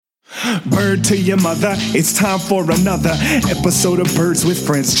Bird to your mother, it's time for another episode of Birds with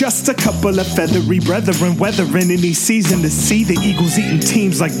Friends. Just a couple of feathery brethren weathering any season to see the Eagles eating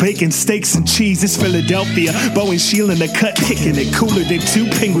teams like bacon, steaks, and cheese. It's Philadelphia, Bo and Sheila in the cut, kicking it cooler than two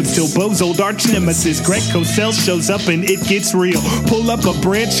penguins till Bo's old arch nemesis Greg Cosell shows up and it gets real. Pull up a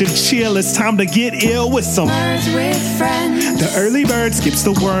branch and chill, it's time to get ill with some Birds with Friends. The early bird skips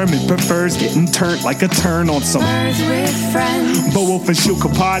the worm and prefers getting turned like a turn on some Birds with Friends. Bo Wolf and Sheil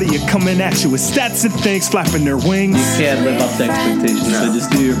Kapadia coming at you with stats and things flapping their wings. You can't live up to expectations, so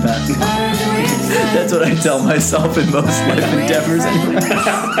just do your best. That's what I tell myself in most life endeavors.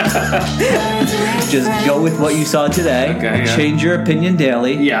 Just go with what you saw today. Okay, yeah. Change your opinion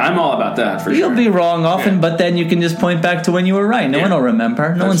daily. Yeah, I'm all about that for sure. You'll be wrong often, but then you can just point back to when you were right. No one will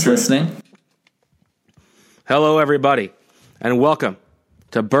remember. No one's listening. Hello, everybody, and welcome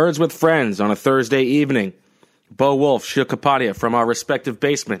to Birds with Friends on a Thursday evening. Bo Wolf, Sheil Kapadia from our respective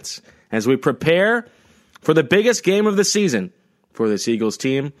basements as we prepare for the biggest game of the season for this Eagles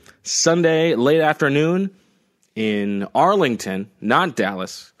team. Sunday, late afternoon in Arlington, not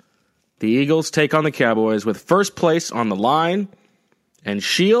Dallas. The Eagles take on the Cowboys with first place on the line, and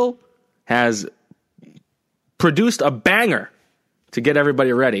Sheil has produced a banger to get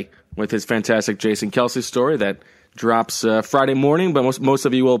everybody ready with his fantastic Jason Kelce story that drops Friday morning, but most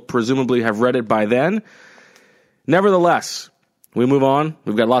of you will presumably have read it by then. Nevertheless, we move on.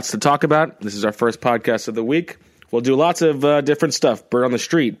 We've got lots to talk about. This is our first podcast of the week. We'll do lots of different stuff. Bird on the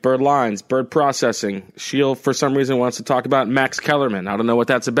street, bird lines, bird processing. Sheil, for some reason, wants to talk about Max Kellerman. I don't know what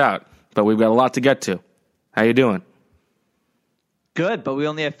that's about, but we've got a lot to get to. How you doing? Good, but we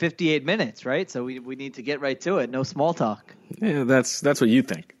only have 58 minutes, right? So we need to get right to it. No small talk. Yeah, that's what you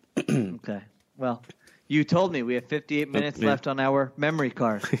think. Okay. Well, you told me we have 58 minutes left on our memory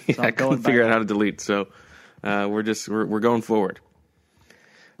card. So I couldn't figure out how to delete, so we're going forward.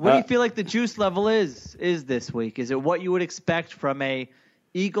 What do you feel like the juice level is this week? Is it what you would expect from a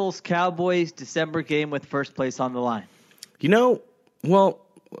Eagles-Cowboys December game with first place on the line? Well,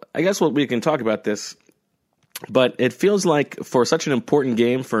 I guess we can talk about this, but it feels like for such an important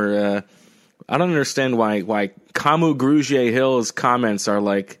game for I don't understand why Kamu Grugier-Hill's comments are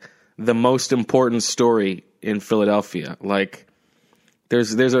like the most important story in Philadelphia. Like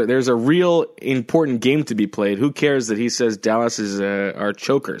there's a real important game to be played. Who cares that he says Dallas is our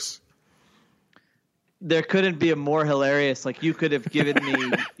chokers? There couldn't be a more hilarious. Like you could have given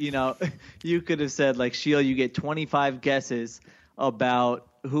me, you could have said like, Sheil, you get 25 guesses about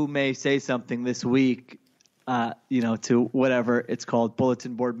who may say something this week. To whatever it's called,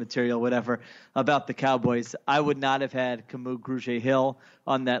 bulletin board material, whatever, about the Cowboys. I would not have had Kamu Grugier-Hill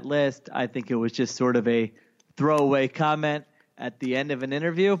on that list. I think it was just sort of a throwaway comment at the end of an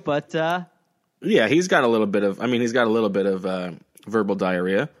interview, but yeah, he's got a little bit of verbal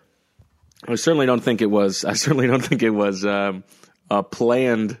diarrhea. I certainly don't think it was a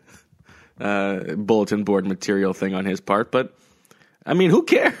planned bulletin board material thing on his part, but I mean, who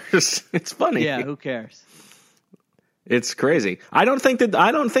cares? It's funny. Yeah, who cares? It's crazy. I don't think that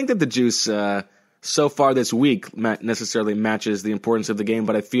the juice so far this week necessarily matches the importance of the game,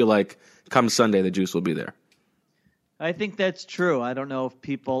 but I feel like come Sunday the juice will be there. I think that's true. I don't know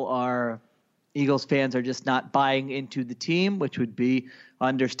if Eagles fans are just not buying into the team, which would be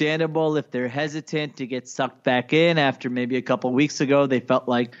understandable if they're hesitant to get sucked back in after maybe a couple weeks ago they felt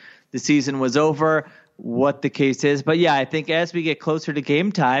like the season was over, what the case is. But yeah, I think as we get closer to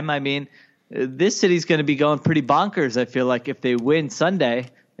game time, I mean, this city's going to be going pretty bonkers, I feel like, if they win Sunday,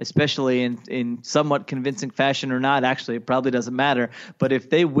 especially in somewhat convincing fashion or not. Actually, it probably doesn't matter. But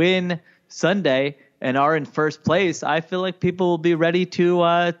if they win Sunday and are in first place, I feel like people will be ready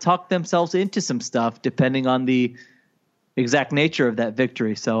to talk themselves into some stuff, depending on the exact nature of that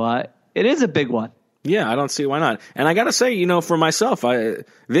victory. So it is a big one. Yeah, I don't see why not. And I got to say, for myself,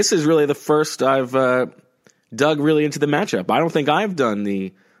 this is really the first I've dug really into the matchup. I don't think I've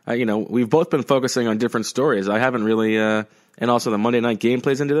done we've both been focusing on different stories. I haven't really, and also the Monday night game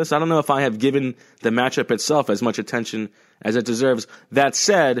plays into this. I don't know if I have given the matchup itself as much attention as it deserves. That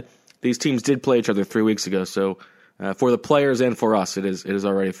said, these teams did play each other 3 weeks ago, so for the players and for us, it is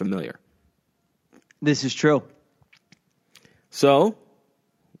already familiar. This is true. So,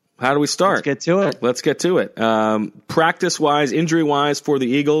 how do we start? Let's get to it. Practice-wise, injury-wise for the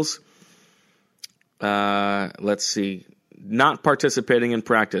Eagles, let's see. Not participating in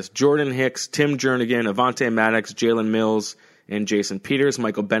practice: Jordan Hicks, Tim Jernigan, Avonte Maddox, Jalen Mills, and Jason Peters.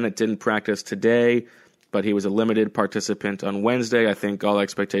 Michael Bennett didn't practice today, but he was a limited participant on Wednesday. I think all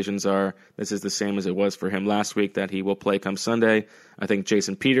expectations are this is the same as it was for him last week, that he will play come Sunday. I think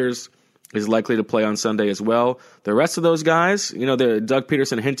Jason Peters is likely to play on Sunday as well. The rest of those guys, Doug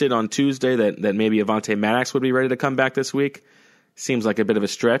Peterson hinted on Tuesday that maybe Avonte Maddox would be ready to come back this week. Seems like a bit of a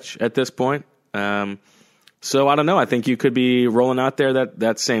stretch at this point. So I don't know. I think you could be rolling out there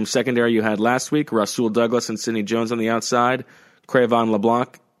that same secondary you had last week, Rasul Douglas and Sidney Jones on the outside, Crevon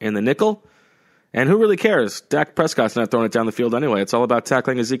LeBlanc in the nickel. And who really cares? Dak Prescott's not throwing it down the field anyway. It's all about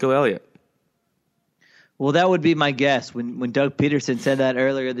tackling Ezekiel Elliott. Well, that would be my guess. When Doug Peterson said that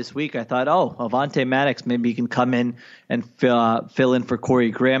earlier this week, I thought, Avonte Maddox, maybe he can come in and fill in for Corey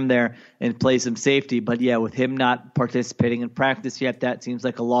Graham there and play some safety. But, yeah, with him not participating in practice yet, that seems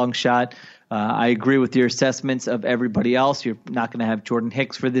like a long shot. I agree with your assessments of everybody else. You're not going to have Jordan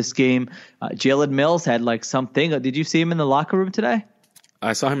Hicks for this game. Jalen Mills had like something. Did you see him in the locker room today?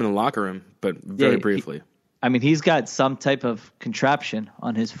 I saw him in the locker room, but very briefly. He's got some type of contraption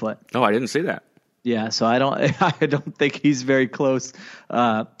on his foot. Oh, I didn't see that. Yeah, so I don't think he's very close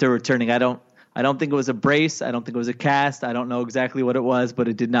to returning. I don't think it was a brace. I don't think it was a cast. I don't know exactly what it was, but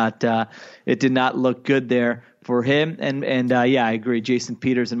it did not look good there for him. And I agree. Jason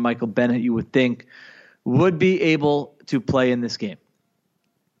Peters and Michael Bennett, you would think, would be able to play in this game.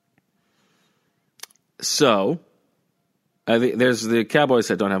 So, there's the Cowboys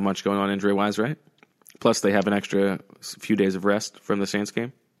that don't have much going on injury-wise, right? Plus, they have an extra few days of rest from the Saints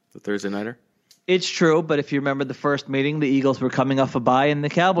game, the Thursday nighter. It's true, but if you remember the first meeting, the Eagles were coming off a bye and the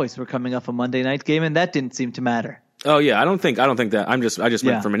Cowboys were coming off a Monday night game, and that didn't seem to matter. Oh yeah, I don't think that. I just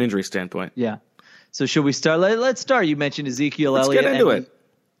meant from an injury standpoint. Yeah. So should we start? Let's start. You mentioned Ezekiel Let's Elliott. get into it.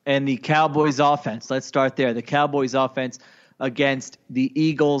 And the Cowboys offense. Let's start there. The Cowboys offense against the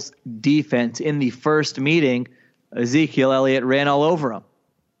Eagles defense. In the first meeting, Ezekiel Elliott ran all over him.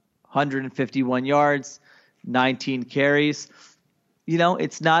 151 yards, 19 carries.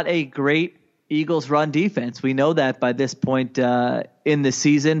 It's not a great Eagles run defense. We know that by this point in the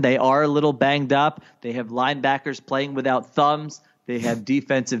season. They are a little banged up. They have linebackers playing without thumbs. They have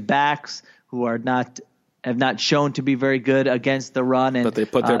defensive backs who have not shown to be very good against the run. But they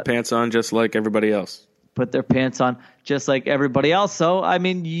put their pants on just like everybody else. Put their pants on just like everybody else. So,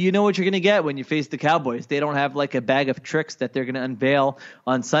 you know what you're going to get when you face the Cowboys. They don't have like a bag of tricks that they're going to unveil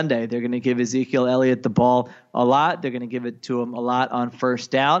on Sunday. They're going to give Ezekiel Elliott the ball a lot. They're going to give it to him a lot on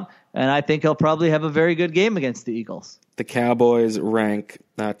first down. And I think he'll probably have a very good game against the Eagles. The Cowboys rank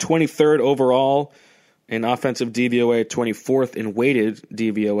 23rd overall in offensive DVOA, 24th in weighted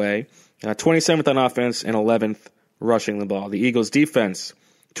DVOA, 27th on offense, and 11th rushing the ball. The Eagles defense,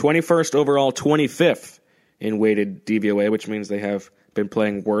 21st overall, 25th in weighted DVOA, which means they have been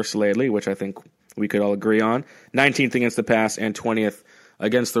playing worse lately, which I think we could all agree on. 19th against the pass and 20th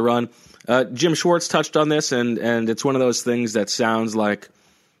against the run. Jim Schwartz touched on this, and it's one of those things that sounds like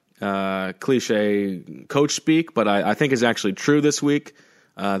cliche coach speak, but I think is actually true this week.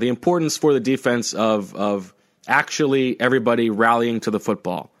 The importance for the defense of actually everybody rallying to the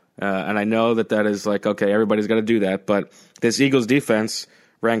football. And I know that is like, okay, everybody's got to do that, but this Eagles defense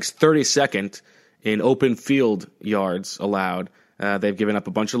ranks 32nd in open field yards allowed. They've given up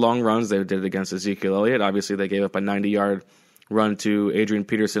a bunch of long runs. They did it against Ezekiel Elliott. Obviously, they gave up a 90-yard run to Adrian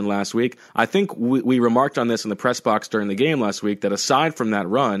Peterson last week. I think we remarked on this in the press box during the game last week, that aside from that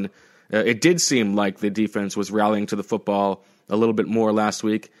run, it did seem like the defense was rallying to the football a little bit more last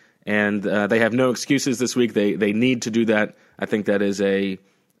week, and they have no excuses this week. They need to do that. I think that is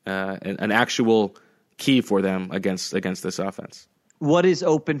an actual key for them against this offense. What is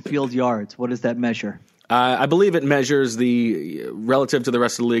open field yards? What does that measure? I believe it measures relative to the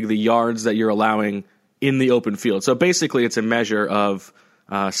rest of the league, the yards that you're allowing in the open field. So basically it's a measure of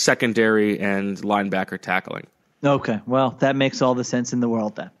secondary and linebacker tackling. Okay, well, that makes all the sense in the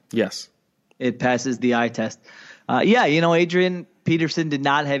world then. Yes. It passes the eye test. Adrian Peterson did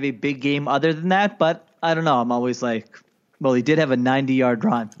not have a big game other than that, but I don't know. I'm always like, well, he did have a 90-yard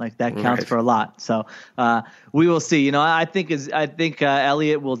run. Like that counts for a lot. So we will see. I think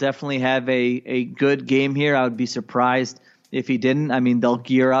Elliott will definitely have a good game here. I would be surprised if he didn't. They'll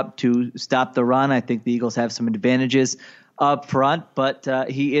gear up to stop the run. I think the Eagles have some advantages up front, but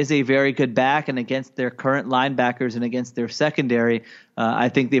he is a very good back, and against their current linebackers and against their secondary, I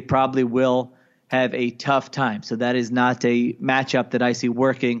think they probably will have a tough time. So that is not a matchup that I see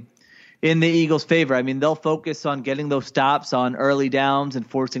working in the Eagles' favor. They'll focus on getting those stops on early downs and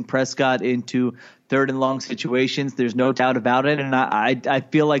forcing Prescott into third and long situations. There's no doubt about it. And I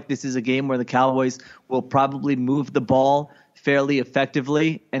feel like this is a game where the Cowboys will probably move the ball fairly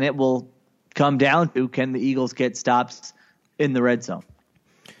effectively, and it will come down to, can the Eagles get stops in the red zone?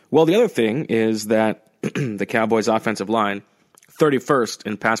 Well, the other thing is that the Cowboys' offensive line, 31st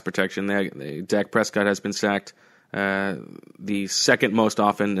in pass protection. Dak Prescott has been sacked the second most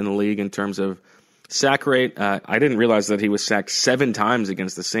often in the league in terms of sack rate. I didn't realize that he was sacked 7 times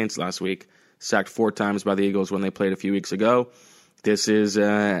against the Saints last week, sacked 4 times by the Eagles when they played a few weeks ago. This is,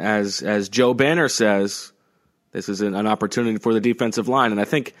 as Joe Banner says, this is an opportunity for the defensive line. And I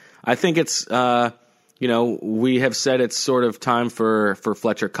think it's, we have said it's sort of time for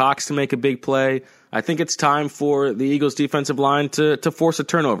Fletcher Cox to make a big play. I think it's time for the Eagles defensive line to force a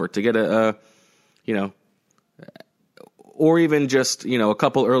turnover, to get or even just, a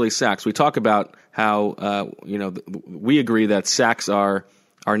couple early sacks. We talk about how, we agree that sacks are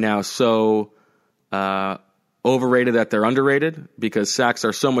now so overrated that they're underrated, because sacks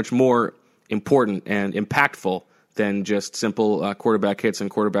are so much more important and impactful than just simple quarterback hits and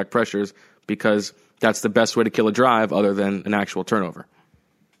quarterback pressures, because that's the best way to kill a drive other than an actual turnover.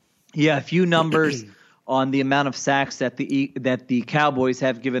 Yeah, a few numbers on the amount of sacks that the Cowboys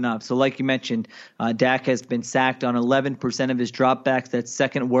have given up. So like you mentioned, Dak has been sacked on 11% of his dropbacks. That's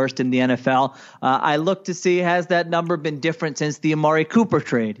second worst in the NFL. I look to see, has that number been different since the Amari Cooper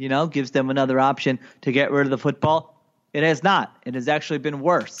trade? Gives them another option to get rid of the football. It has not. It has actually been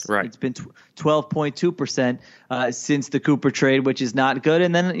worse. Right. It's been 12.2% since the Cooper trade, which is not good.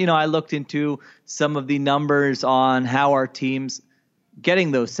 And then, I looked into some of the numbers on how our teams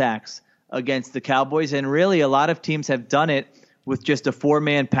getting those sacks against the Cowboys, and really a lot of teams have done it with just a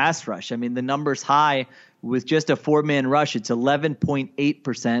 4-man pass rush. I mean, the number's high with just a 4-man rush. It's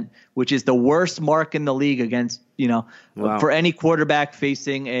 11.8%, which is the worst mark in the league against, for any quarterback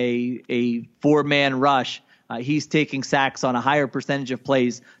facing a 4-man rush. He's taking sacks on a higher percentage of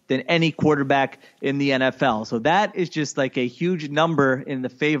plays than any quarterback in the NFL. So that is just like a huge number in the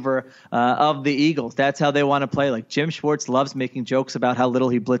favor of the Eagles. That's how they want to play. Like Jim Schwartz loves making jokes about how little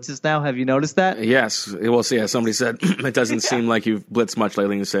he blitzes now. Have you noticed that? Yes. Well, see, as somebody said, it doesn't seem like you've blitzed much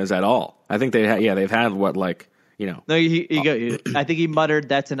lately. He says at all. I think they've had what, No, I think he muttered.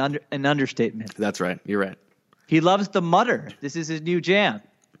 That's an understatement. That's right. You're right. He loves the mutter. This is his new jam.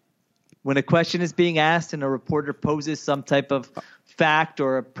 When a question is being asked and a reporter poses some type of fact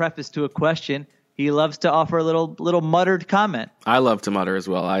or a preface to a question, he loves to offer a little muttered comment. I love to mutter as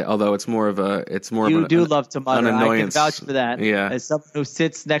well. Although it's more of an love to mutter. An annoyance. I can vouch for that. Yeah. As someone who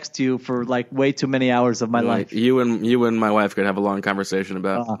sits next to you for like way too many hours of my life. You and my wife could have a long conversation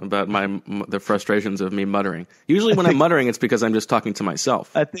about the frustrations of me muttering. Usually when I'm muttering, it's because I'm just talking to myself.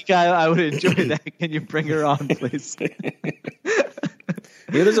 I think I would enjoy that. Can you bring her on, please?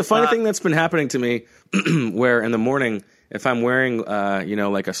 There's a funny thing that's been happening to me where in the morning, if I'm wearing,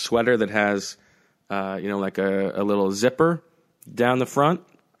 like a sweater that has, like a little zipper down the front,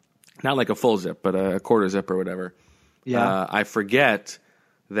 not like a full zip, but a quarter zip or whatever. Yeah. I forget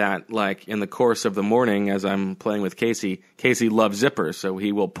that, like, in the course of the morning, as I'm playing with Casey loves zippers, so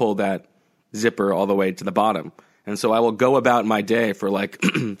he will pull that zipper all the way to the bottom. And so I will go about my day for like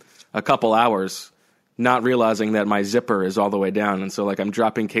a couple hours not realizing that my zipper is all the way down. And so, like, I'm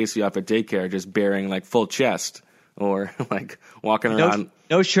dropping Casey off at daycare just bearing, like, full chest or, like, walking around.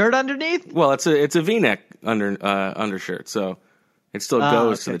 No shirt underneath? Well, it's a V-neck undershirt, so it still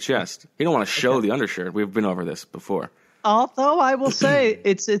goes to the chest. You don't want to show the undershirt. We've been over this before. Although I will say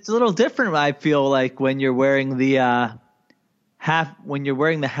it's a little different, I feel like, when you're wearing the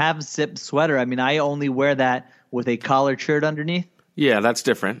half zip sweater. I mean, I only wear that with a collared shirt underneath. Yeah, that's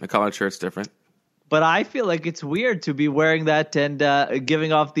different. The collared shirt's different. But I feel like it's weird to be wearing that and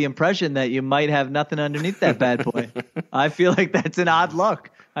giving off the impression that you might have nothing underneath that bad boy. I feel like that's an odd look.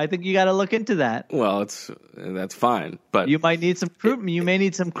 I think you got to look into that. Well, that's fine, but you might need some crew. You may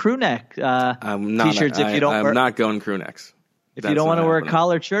need some crew neck t-shirts if you don't. I'm not going crew necks. If you don't want to wear a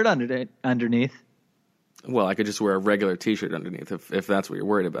collared shirt underneath. Well, I could just wear a regular t-shirt underneath if that's what you're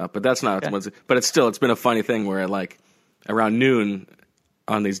worried about. But that's not. Okay. But it's been a funny thing where, like, around noon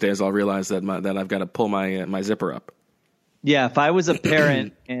on these days, I'll realize that I've got to pull my zipper up. Yeah, if I was a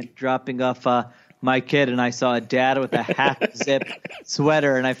parent and dropping off my kid and I saw a dad with a half zip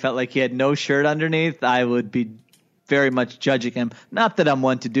sweater and I felt like he had no shirt underneath, I would be very much judging him. Not that I'm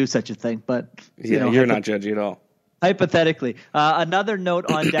one to do such a thing, but you're not judgy at all. Hypothetically. Another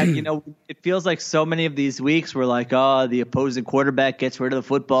note on Dak, it feels like so many of these weeks we're like, the opposing quarterback gets rid of the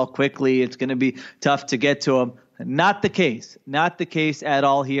football quickly. It's going to be tough to get to him. Not the case. Not the case at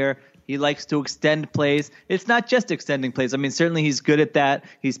all here. He likes to extend plays. It's not just extending plays. I mean, certainly he's good at that.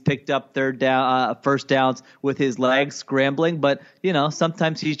 He's picked up first downs with his legs scrambling, but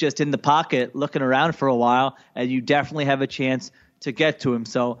sometimes he's just in the pocket looking around for a while, and you definitely have a chance to get to him.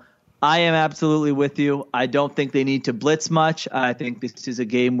 So I am absolutely with you. I don't think they need to blitz much. I think this is a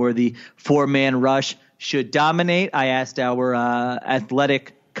game where the 4-man rush should dominate. I asked our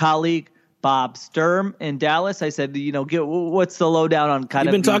athletic colleague, Bob Sturm in Dallas. I said, what's the lowdown on kind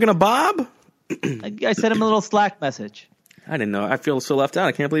of. You've been talking to Bob? I sent him a little Slack message. I didn't know. I feel so left out.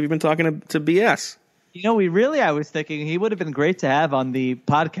 I can't believe you've been talking to BS. I was thinking he would have been great to have on the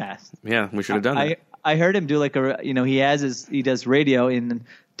podcast. Yeah, we should have done that. I heard him do he does radio in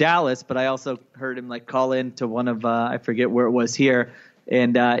Dallas, but I also heard him call in to one of I forget where it was here,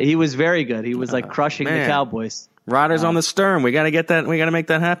 and he was very good. He was crushing the Cowboys. Riders on the Stern. We got to get that. We got to make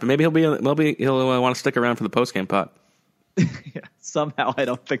that happen. Maybe he'll want to stick around for the post game pot. Yeah, somehow I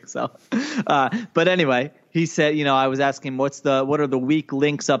don't think so. But anyway, he said, I was asking what are the weak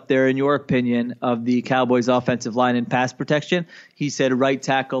links up there in your opinion of the Cowboys offensive line and pass protection? He said right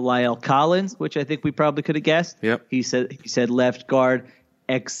tackle Lyle Collins, which I think we probably could have guessed. Yep. He said left guard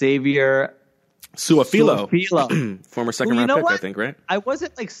Xavier Su'a-Filo. Former second round pick, I think, right? I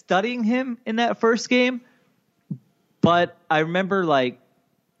wasn't studying him in that first game, but I remember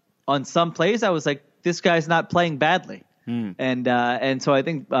on some plays I was this guy's not playing badly. And so I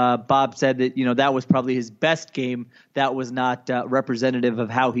think Bob said that that was probably his best game. That was not representative of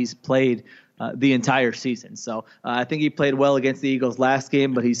how he's played the entire season. So I think he played well against the Eagles last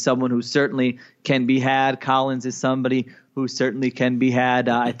game, but he's someone who certainly can be had. Collins is somebody who certainly can be had.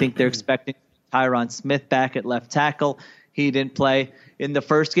 I think they're expecting Tyron Smith back at left tackle. He didn't play in the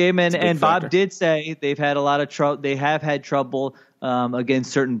first game, and Bob did say they've had a lot of trouble. They have had trouble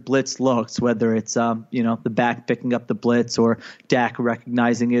against certain blitz looks, whether it's the back picking up the blitz or Dak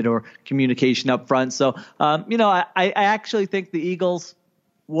recognizing it or communication up front. So I actually think the Eagles.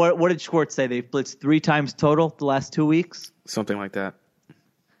 What did Schwartz say? They've blitzed 3 times total the last 2 weeks, something like that.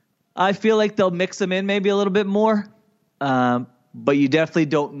 I feel like they'll mix them in maybe a little bit more, but you definitely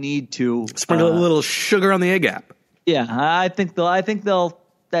don't need to sprinkle a little sugar on the egg gap. Yeah, I think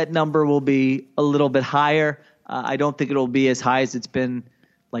that number will be a little bit higher. I don't think it'll be as high as it's been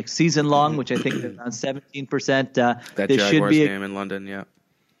season long, which I think is around 17%. That Jaguars game in London, yeah.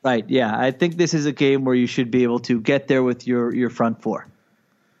 Right, yeah. I think this is a game where you should be able to get there with your front four.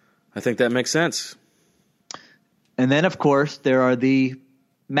 I think that makes sense. And then, of course, there are the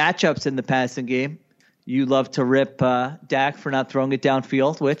matchups in the passing game. You love to rip Dak for not throwing it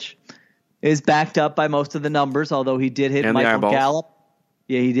downfield, which is backed up by most of the numbers, although he did hit Michael Gallup.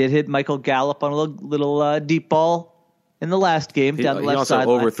 Yeah, he did hit Michael Gallup on a little deep ball in the last game down the left side. He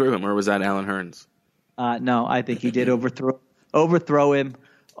also overthrew him, or was that Allen Hurns? No, I think he did overthrow him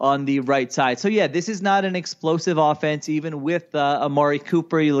on the right side. So, yeah, this is not an explosive offense, even with Amari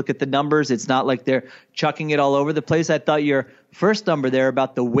Cooper. You look at the numbers, it's not like they're chucking it all over the place. I thought your first number there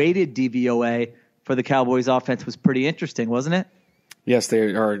about the weighted DVOA for the Cowboys offense was pretty interesting, wasn't it? Yes,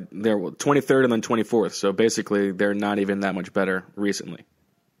 they're 23rd and then 24th. So basically, they're not even that much better recently,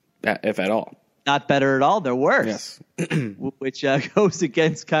 if at all. Not better at all. They're worse. Yes, which goes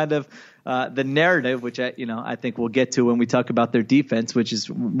against kind of the narrative, which I think we'll get to when we talk about their defense, which is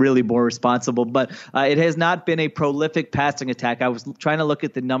really more responsible. But it has not been a prolific passing attack. I was trying to look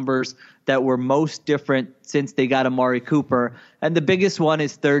at the numbers that were most different since they got Amari Cooper, and the biggest one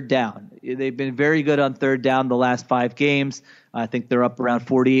is third down. They've been very good on third down the last 5 games. I think they're up around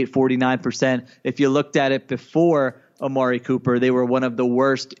 48, 49%. If you looked at it before Amari Cooper, they were one of the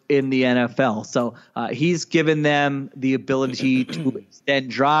worst in the NFL. So he's given them the ability to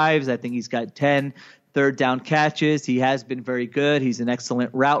extend drives. I think he's got 10 third down catches. He has been very good. He's an excellent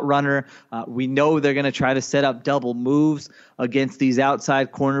route runner. We know they're going to try to set up double moves against these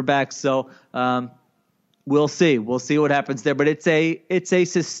outside cornerbacks. So we'll see. We'll see what happens there. But it's a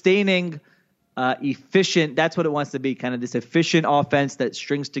sustaining efficient, that's what it wants to be, kind of this efficient offense that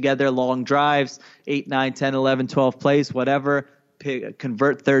strings together long drives, 8, 9, 10, 11, 12 plays, whatever,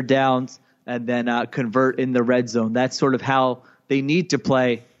 convert third downs, and then convert in the red zone. That's sort of how they need to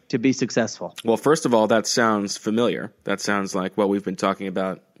play to be successful. Well, first of all, that sounds familiar. That sounds like what we've been talking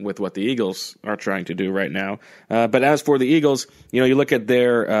about with what the Eagles are trying to do right now. But as for the Eagles, you look at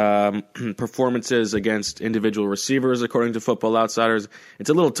their performances against individual receivers, according to Football Outsiders, it's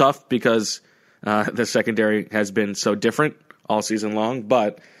a little tough because the secondary has been so different all season long.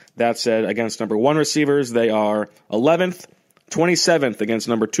 But that said, against number 1 receivers, they are 11th, 27th against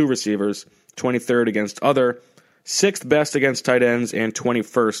number 2 receivers, 23rd against other, 6th best against tight ends, and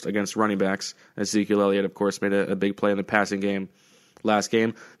 21st against running backs. Ezekiel Elliott, of course, made a big play in the passing game last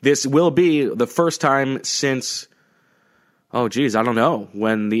game. This will be the first time since, I don't know,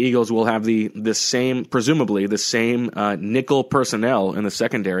 when the Eagles will have presumably the same nickel personnel in the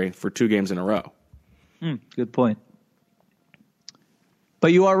secondary for 2 games in a row. Good point.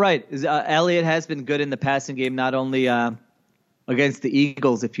 But you are right. Elliott has been good in the passing game, not only against the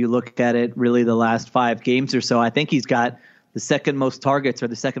Eagles. If you look at it really the last 5 games or so, I think he's got the second most targets or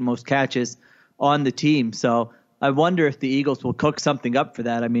the second most catches on the team. So I wonder if the Eagles will cook something up for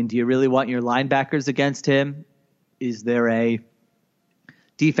that. I mean, do you really want your linebackers against him? Is there a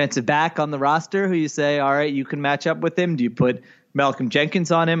defensive back on the roster who you say, all right, you can match up with him? Do you put Malcolm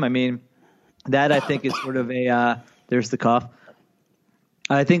Jenkins on him? I mean, that I think is sort of there's the cough.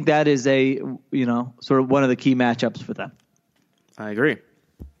 I think that is sort of one of the key matchups for them. I agree.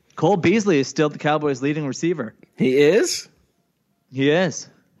 Cole Beasley is still the Cowboys' leading receiver. He is? He is.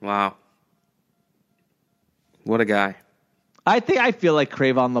 Wow. What a guy. I feel like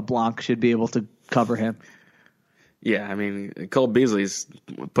Cravon LeBlanc should be able to cover him. Yeah, I mean, Cole Beasley's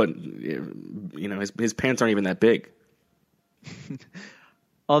his pants aren't even that big.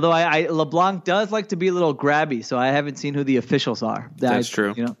 Although LeBlanc does like to be a little grabby, so I haven't seen who the officials are. That's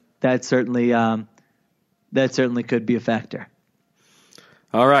true. That certainly could be a factor.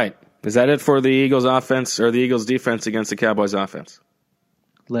 All right. Is that it for the Eagles offense or the Eagles defense against the Cowboys offense?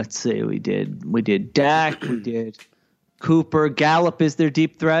 Let's see. We did Dak. We did Cooper. Gallup is their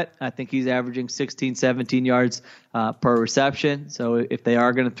deep threat. I think he's averaging 16, 17 yards per reception. So if they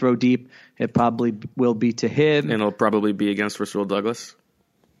are going to throw deep, it probably will be to him. And it'll probably be against Rasul Douglas.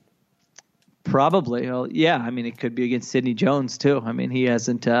 Probably. Well, yeah. I mean, it could be against Sidney Jones, too. I mean, he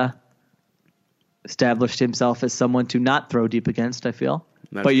hasn't established himself as someone to not throw deep against, I feel.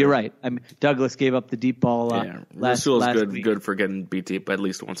 But you're right. I mean, Douglas gave up the deep ball last week. Good for getting beat deep at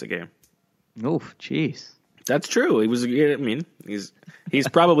least once a game. Oh, jeez. That's true. He's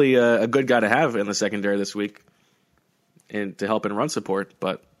probably a good guy to have in the secondary this week and to help in run support.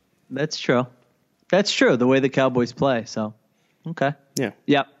 But that's true. That's true. The way the Cowboys play. So, okay. Yeah.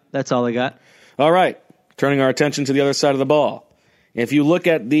 Yep. That's all I got. All right. Turning our attention to the other side of the ball. If you look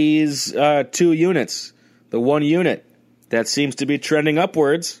at these two units, the one unit that seems to be trending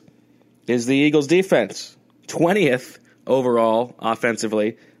upwards is the Eagles defense. 20th overall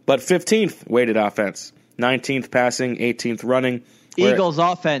offensively, but 15th weighted offense. 19th passing, 18th running. Eagles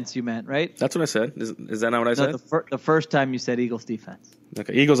offense, you meant, right? That's what I said. Is that not what I said? The first time you said Eagles defense.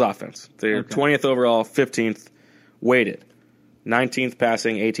 Okay, Eagles offense. They're 20th overall, 15th weighted. 19th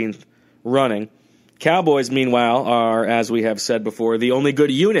passing, 18th running. Cowboys, meanwhile, are, as we have said before, the only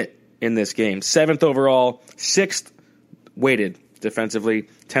good unit in this game. 7th overall, 6th weighted defensively,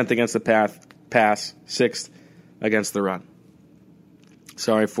 10th against the pass, 6th against the run.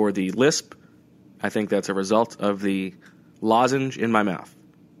 Sorry for the lisp. I think that's a result of the lozenge in my mouth.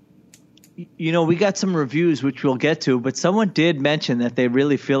 We got some reviews, which we'll get to, but someone did mention that they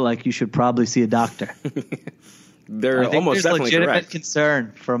really feel like you should probably see a doctor. They're almost definitely legitimate correct.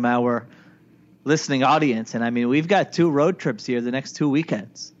 Concern from our listening audience, and I mean, we've got 2 road trips here the next 2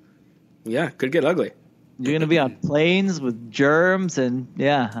 weekends. Yeah, could get ugly. You're going to be on planes with germs, and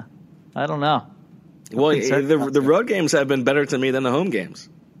I don't know. Well, the road games have been better to me than the home games.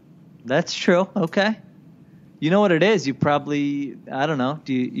 That's true. Okay. You know what it is? You probably, I don't know.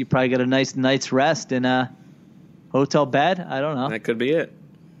 You probably get a nice night's rest in a hotel bed? I don't know. That could be it.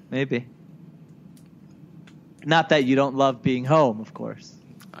 Maybe. Not that you don't love being home, of course.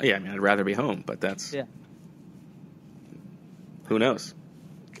 Yeah, I mean, I'd rather be home, but that's... Yeah. Who knows?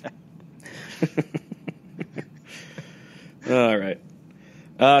 All right.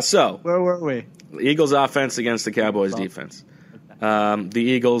 So... Where were we? Eagles offense against the Cowboys defense. Okay. The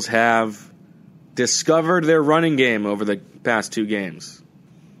Eagles have discovered their running game over the past 2 games.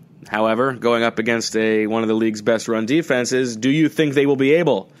 However, going up against one of the league's best run defenses, do you think they will be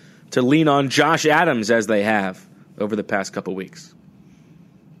able to lean on Josh Adams as they have over the past couple weeks?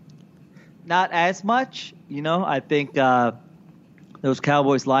 Not as much. I think those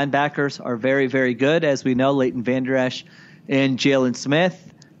Cowboys linebackers are very, very good, as we know, Leighton Vander Esch and Jalen Smith.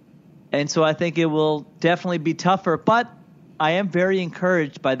 And so I think it will definitely be tougher. But I am very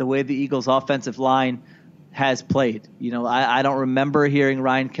encouraged by the way the Eagles' offensive line has played. I don't remember hearing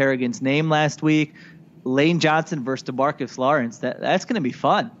Ryan Kerrigan's name last week. Lane Johnson versus DeMarcus Lawrence, that's going to be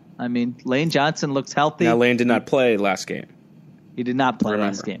fun. I mean, Lane Johnson looks healthy. Now, Lane did not play last game. He did not play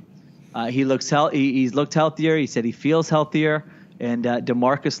last game. He looks he's looked healthier. He said he feels healthier. And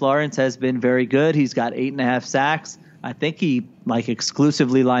DeMarcus Lawrence has been very good. He's got 8.5 sacks. I think he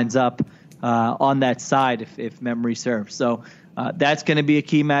exclusively lines up on that side if memory serves. So that's going to be a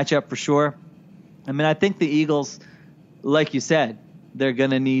key matchup for sure. I mean, I think the Eagles, like you said, they're going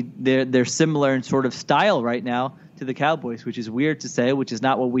to need they're similar in sort of style right now to the Cowboys, which is weird to say, which is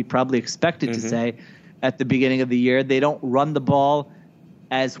not what we probably expected to say at the beginning of the year. They don't run the ball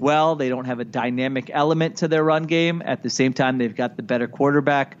as well. They don't have a dynamic element to their run game. At the same time, they've got the better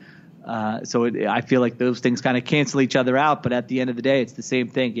quarterback. I feel like those things kind of cancel each other out. But at the end of the day, it's the same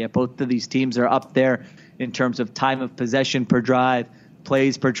thing. Yeah, both of these teams are up there in terms of time of possession per drive,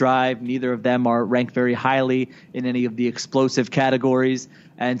 plays per drive. Neither of them are ranked very highly in any of the explosive categories.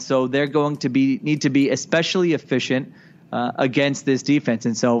 And so they're going to need to be especially efficient against this defense.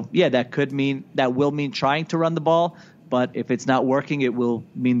 And so, yeah, that will mean trying to run the ball. But if it's not working, it will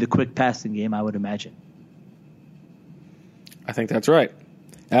mean the quick passing game, I would imagine. I think that's right.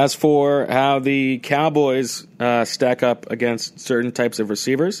 As for how the Cowboys stack up against certain types of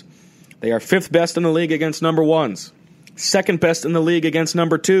receivers, they are 5th best in the league against number 1s, 2nd best in the league against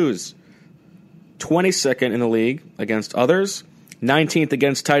number 2s, 22nd in the league against others, 19th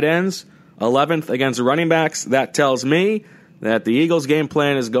against tight ends, 11th against running backs. That tells me that the Eagles' game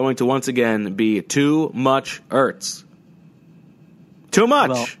plan is going to once again be too much Ertz. Too much.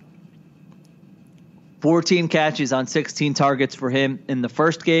 Well, 14 catches on 16 targets for him in the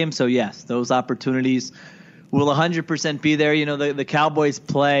first game. So, yes, those opportunities will 100% be there. You know, the Cowboys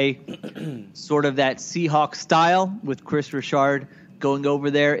play sort of that Seahawks style with Chris Richard going over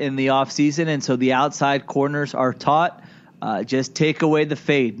there in the offseason. And so the outside corners are taught, just take away the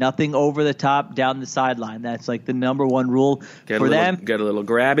fade. Nothing over the top, down the sideline. That's like the number one rule for them. Get a little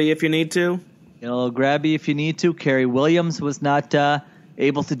grabby if you need to. Get a little grabby if you need to. Kerry Williams was not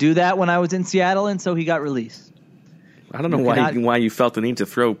able to do that when I was in Seattle, and so he got released. I don't know why you felt the need to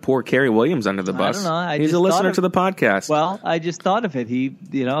throw poor Kerry Williams under the bus. I don't know. He's a listener to the podcast. Well, I just thought of it.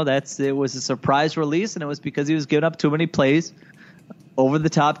 It was a surprise release, and it was because he was giving up too many plays over the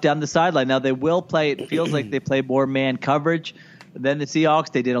top down the sideline. Now they will play. It feels like they play more man coverage than the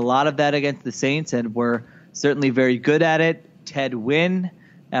Seahawks. They did a lot of that against the Saints, and were certainly very good at it. Ted Wynn,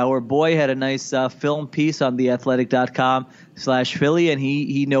 our boy, had a nice film piece on theathletic.com/Philly, and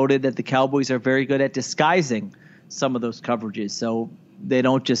he noted that the Cowboys are very good at disguising some of those coverages. So they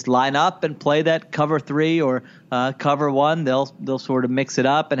don't just line up and play that cover 3 or cover 1. They'll sort of mix it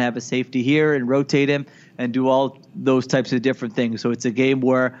up and have a safety here and rotate him and do all those types of different things. So it's a game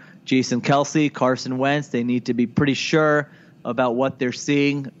where Jason Kelce, Carson Wentz, they need to be pretty sure about what they're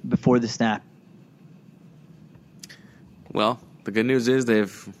seeing before the snap. Well, the good news is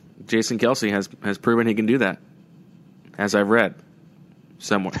Jason Kelce has proven he can do that, as I've read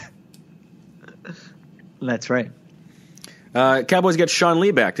somewhere. That's right. Cowboys get Sean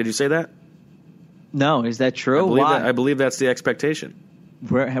Lee back. Did you say that? No, is that true? I believe that's the expectation.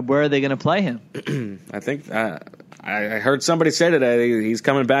 Where are they going to play him? I think I heard somebody say today he's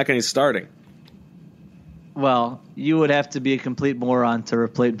coming back and he's starting. Well, you would have to be a complete moron to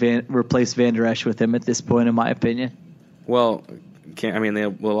replace Van Der Esch with him at this point, in my opinion. Well, they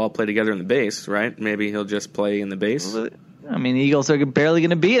will all play together in the base, right? Maybe he'll just play in the base. I mean, the Eagles are barely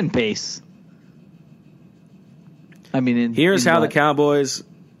going to be in base. Here's how the Cowboys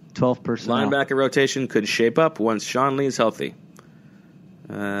 12 personnel linebacker rotation could shape up once Sean Lee is healthy.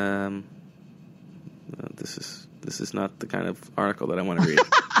 This is not the kind of article that I want to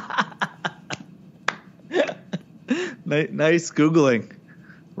read. Nice Googling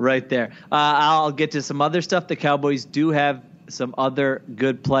right there. I'll get to some other stuff. The Cowboys do have some other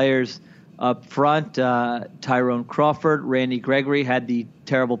good players up front. Tyrone Crawford, Randy Gregory had the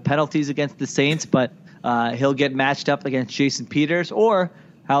terrible penalties against the Saints, but he'll get matched up against Jason Peters or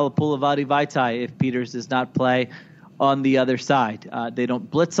Halapoulivaati Vaitai if Peters does not play on the other side. They don't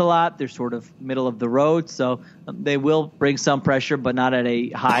blitz a lot. They're sort of middle of the road, so they will bring some pressure, but not at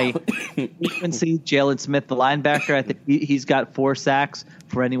a high frequency. Jalen Smith, the linebacker, I think he's got 4 sacks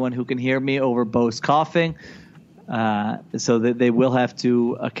for anyone who can hear me over Bo's coughing. So that they will have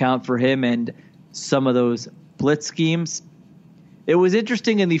to account for him and some of those blitz schemes. It was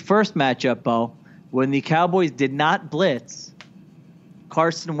interesting in the first matchup, Bo, when the Cowboys did not blitz,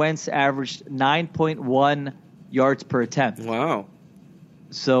 Carson Wentz averaged 9.1 yards per attempt. Wow.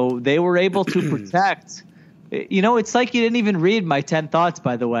 So they were able to protect. It's like you didn't even read my 10 thoughts,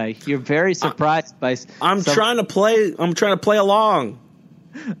 by the way. You're very surprised by I'm trying to play along.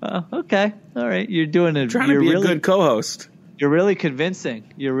 Okay. All right. You're doing it. Trying to be a good co-host. You're really convincing.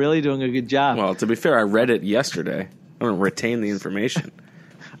 You're really doing a good job. Well, to be fair, I read it yesterday. I don't retain the information.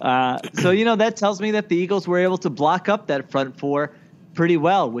 So that tells me that the Eagles were able to block up that front 4 pretty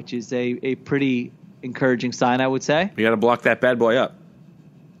well, which is a pretty encouraging sign, I would say. You got to block that bad boy up.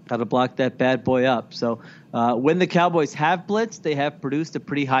 So when the Cowboys have blitzed, they have produced a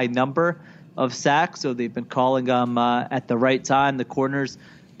pretty high number of sacks. So they've been calling them at the right time. The corners,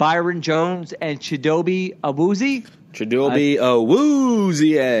 Byron Jones and Chidobe Awuzie.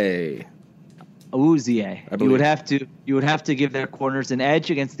 Awuzie. You would have to give their corners an edge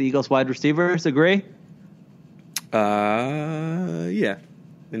against the Eagles wide receivers. Agree? Yeah.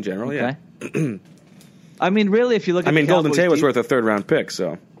 In general, Okay. yeah. I mean, really, if you look at the Golden Cowboys Tate was deep- worth a third-round pick,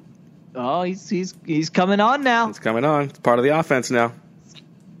 so Oh, he's coming on now. it's coming on. It's part of the offense now.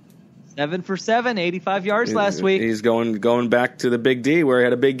 7 for 7, 85 yards last week. He's going back to the Big D where he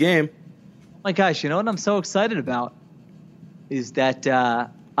had a big game. Oh my gosh, you know what I'm so excited about is that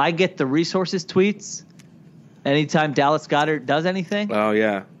I get the resources tweets anytime Dallas Goedert does anything, Oh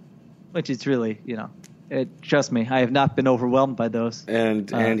yeah, which is really, trust me, I have not been overwhelmed by those and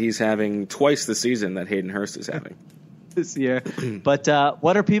he's having twice the season that Hayden Hurst is having. this year. But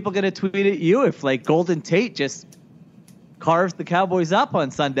what are people going to tweet at you if like Golden Tate just carves the Cowboys up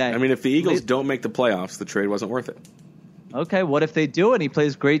on Sunday? I mean, if the Eagles don't make the playoffs, the trade wasn't worth it. Okay, what if they do and he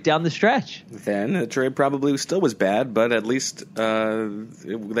plays great down the stretch? Then the trade probably still was bad, but at least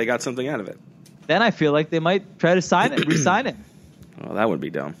they got something out of it. Then I feel like they might try to re-sign it. Well, that would be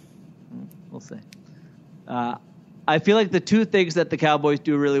dumb. We'll see. I feel like the two things that the Cowboys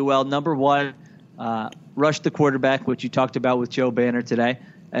do really well, number one, rush the quarterback, which you talked about with Joe Banner today.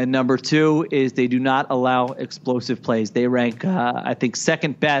 And number two is they do not allow explosive plays. They rank, I think,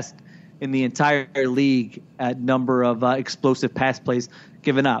 second best in the entire league at number of explosive pass plays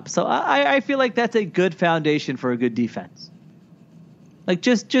given up. So I feel like that's a good foundation for a good defense. Like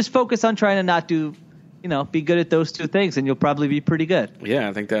just focus on trying to not do, be good at those two things, and you'll probably be pretty good. Yeah,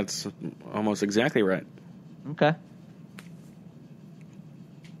 I think that's almost exactly right. Okay.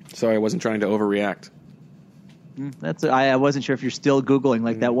 Sorry, I wasn't trying to overreact. I wasn't sure if you're still Googling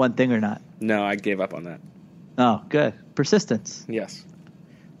like that one thing or not. No, I gave up on that. Oh, good. Persistence. Yes.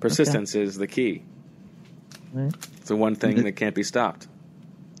 Persistence is the key. Right. It's the one thing that can't be stopped.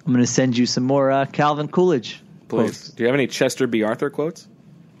 I'm going to send you some more Calvin Coolidge Please. quotes. Do you have any Chester B. Arthur quotes?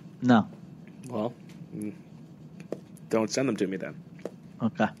 No. Well, don't send them to me then.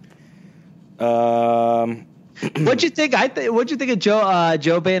 Okay. What'd you think? What'd you think of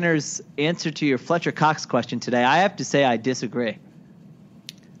Joe Banner's answer to your Fletcher Cox question today? I have to say I disagree.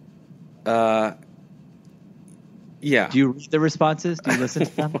 Yeah. Do you read the responses? Do you listen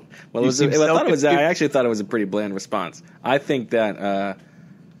to them? Well, I actually thought it was a pretty bland response. I think that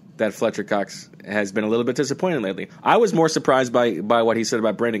that Fletcher Cox has been a little bit disappointed lately. I was more surprised by what he said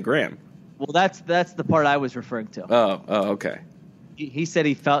about Brandon Graham. Well, that's the part I was referring to. Oh, okay. He said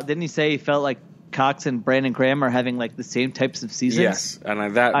he felt. Didn't he say he felt like Cox and Brandon Graham are having like the same types of seasons? Yes, and I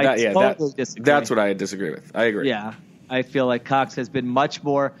totally disagree. That's what I disagree with. I agree. Yeah, I feel like Cox has been much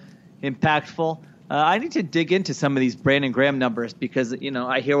more impactful. I need to dig into some of these Brandon Graham numbers because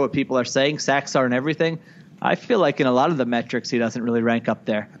I hear what people are saying, sacks are and everything. I feel like in a lot of the metrics he doesn't really rank up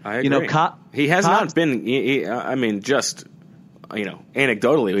there. I agree. He has not been. I mean, just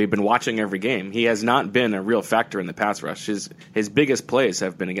anecdotally, we've been watching every game. He has not been a real factor in the pass rush. His biggest plays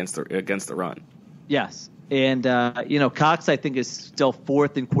have been against the run. Yes. And, Cox, I think, is still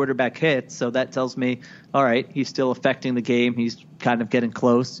fourth in quarterback hits. So that tells me, all right, he's still affecting the game. He's kind of getting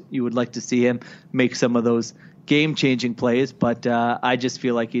close. You would like to see him make some of those game-changing plays. But I just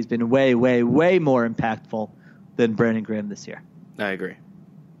feel like he's been way, way, way more impactful than Brandon Graham this year. I agree.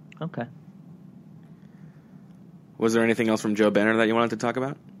 Okay. Was there anything else from Joe Banner that you wanted to talk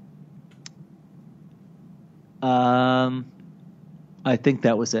about? I think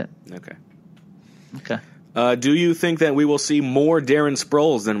that was it. Okay. Do you think that we will see more Darren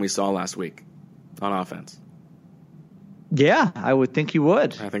Sproles than we saw last week on offense? Yeah, I would think you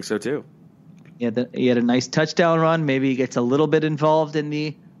would. I think so too. He had a nice touchdown run. Maybe he gets a little bit involved in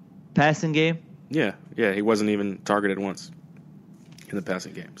the passing game. Yeah. He wasn't even targeted once in the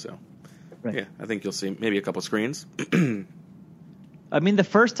passing game. So, right. Yeah, I think you'll see maybe a couple screens. I mean, the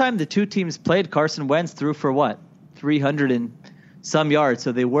first time the two teams played, Carson Wentz threw for what? 300 and some yards.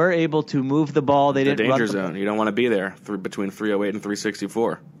 So they were able to move the ball. They didn't danger run zone. You don't want to be there between 308 and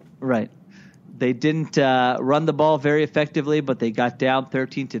 364. Right. They didn't run the ball very effectively, but they got down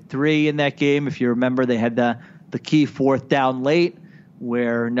 13-3 in that game. If you remember, they had the key fourth down late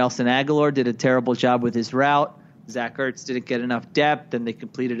where Nelson Aguilar did a terrible job with his route. Zach Ertz didn't get enough depth, and they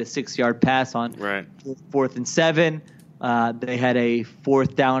completed a 6-yard pass on 4th and 7. They had a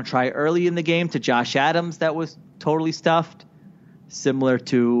fourth down try early in the game to Josh Adams that was totally stuffed, similar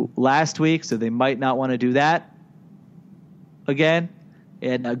to last week, so they might not want to do that again.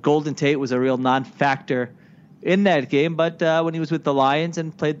 And Golden Tate was a real non-factor in that game, but when he was with the Lions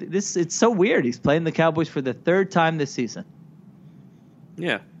and played this, it's so weird. He's playing the Cowboys for the third time this season.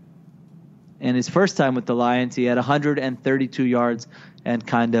 Yeah. And his first time with the Lions, he had 132 yards and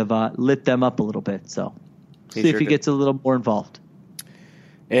kind of lit them up a little bit. So see if he gets a little more involved.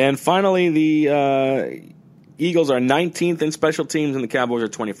 And finally, the Eagles are 19th in special teams and the Cowboys are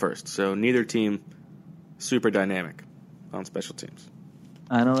 21st. So neither team super dynamic on special teams.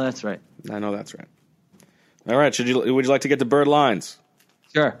 I know that's right. I know that's right. All right, would you like to get to bird lines?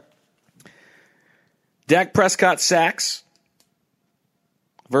 Sure. Dak Prescott sacks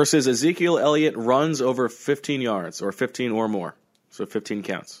versus Ezekiel Elliott runs over 15 yards or 15 or more. So 15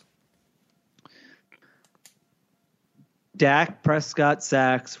 counts. Dak Prescott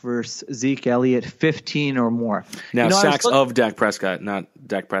sacks versus Zeke Elliott 15 or more. Now, sacks of Dak Prescott, not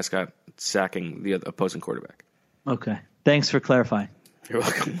Dak Prescott sacking the opposing quarterback. Okay. Thanks for clarifying. You're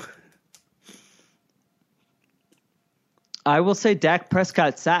welcome. I will say Dak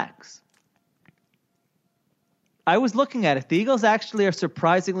Prescott sacks. I was looking at it. The Eagles actually are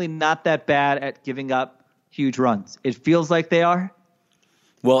surprisingly not that bad at giving up huge runs. It feels like they are.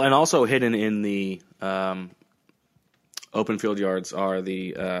 Well, and also hidden in the open field yards are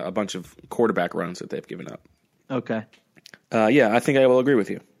a bunch of quarterback runs that they've given up. Okay. Yeah, I think I will agree with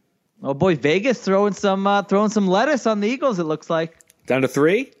you. Oh boy, Vegas throwing some lettuce on the Eagles. It looks like Down to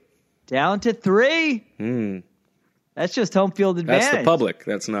 3. down to 3. That's just home field advantage. That's the public.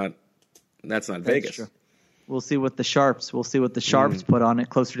 That's not Vegas. True. We'll see what the sharps put on it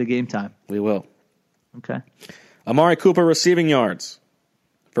closer to game time. We will. Okay. Amari Cooper receiving yards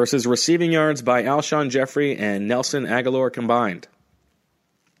versus receiving yards by Alshon Jeffrey and Nelson Aguilar combined.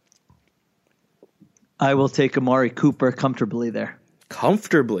 I will take Amari Cooper comfortably there.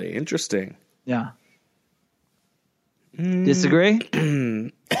 Comfortably. Interesting. Yeah. Disagree?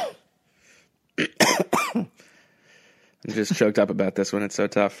 I'm just choked up about this one. It's so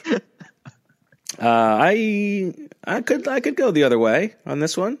tough. I could go the other way on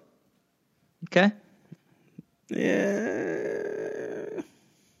this one. Okay. Yeah,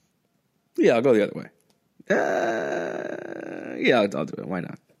 I'll go the other way. Yeah, I'll do it. Why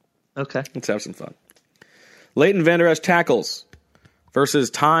not? Okay. Let's have some fun. Leighton Vander Esch tackles versus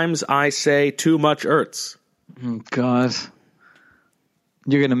times I say too much Ertz. Oh, God.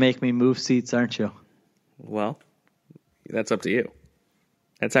 You're going to make me move seats, aren't you? Well, that's up to you.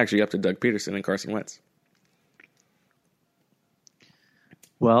 That's actually up to Doug Peterson and Carson Wentz.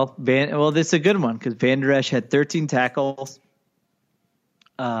 Well, this is a good one because Vander Esch had 13 tackles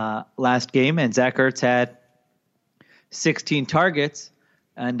last game, and Zach Ertz had 16 targets.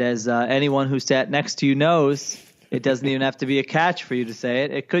 And as anyone who sat next to you knows, it doesn't even have to be a catch for you to say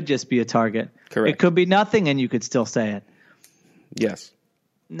it. It could just be a target. Correct. It could be nothing, and you could still say it. Yes.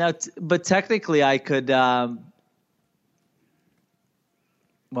 Now, but technically, I could. I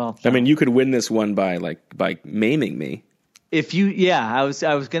mean, you could win this one by maiming me. If you, I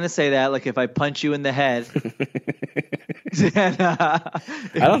was gonna say that, like if I punch you in the head. I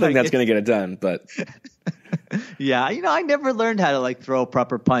don't think that's gonna get it done, but. Yeah, I never learned how to throw a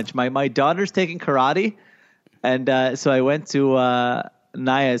proper punch. My daughter's taking karate, and so I went to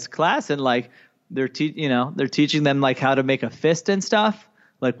Naya's class, and they're teaching them how to make a fist and stuff,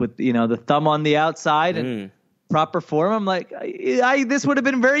 with the thumb on the outside and proper form. I'm like, this would have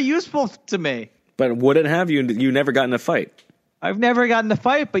been very useful to me. But would it have you? You never got in a fight. I've never gotten in a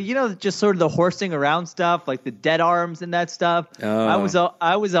fight, but just sort of the horsing around stuff, like the dead arms and that stuff. Oh. I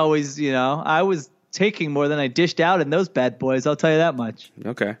was always, I was taking more than I dished out in those bad boys. I'll tell you that much.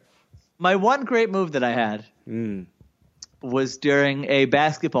 Okay. My one great move that I had was during a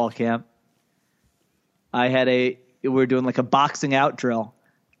basketball camp. We were doing a boxing out drill,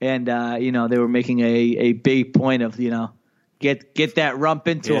 and they were making a big point of get that rump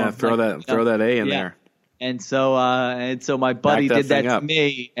into him. Throw that A in there. And so my buddy did that to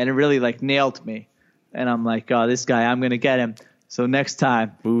me, and it really nailed me. And I'm like, oh, this guy, I'm gonna get him. So next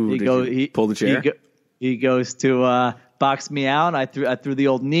time, he pull the chair. He goes to box me out. I threw the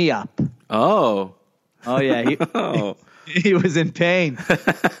old knee up. Oh yeah. He was in pain.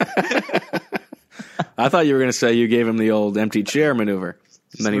 I thought you were going to say you gave him the old empty chair maneuver,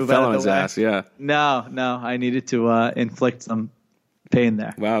 and then he fell on his ass. Yeah. No, I needed to inflict some pain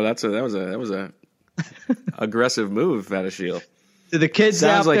there. Wow, that was a aggressive move, Vadashiel. To the kids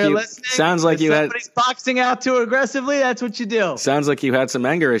out there listening, sounds like you had somebody's boxing out too aggressively. That's what you do. Sounds like you had some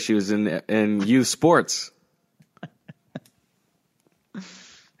anger issues in youth sports.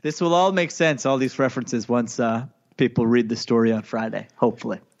 This will all make sense. All these references once people read the story on Friday.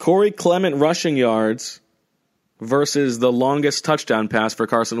 Hopefully, Corey Clement rushing yards versus the longest touchdown pass for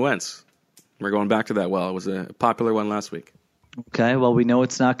Carson Wentz. We're going back to that. Well, it was a popular one last week. Okay. Well, we know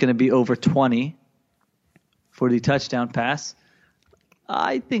it's not going to be over 20 for the touchdown pass.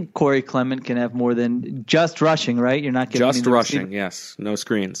 I think Corey Clement can have more than just rushing, right? You're not giving just rushing, yes. No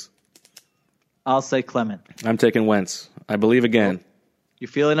screens. I'll say Clement. I'm taking Wentz. I believe again. You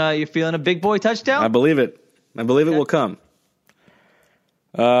feeling a big boy touchdown? I believe it. It will come.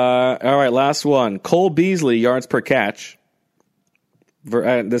 All right, last one. Cole Beasley yards per catch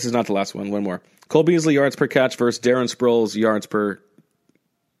This is not the last one. One more. Cole Beasley yards per catch versus Darren Sproles yards per,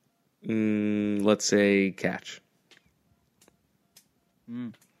 let's say, catch.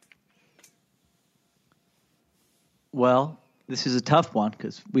 Well, this is a tough one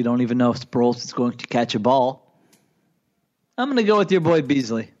because we don't even know if Sproles is going to catch a ball. I'm going to go with your boy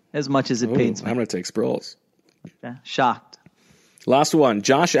Beasley, as much as it pains me. I'm going to take Sproles. Yeah, shocked. Last one.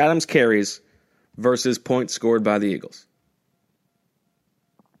 Josh Adams carries versus points scored by the Eagles.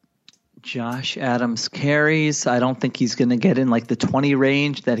 Josh Adams carries. I don't think he's going to get in like the 20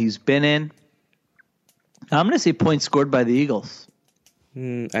 range that he's been in. I'm going to say points scored by the Eagles.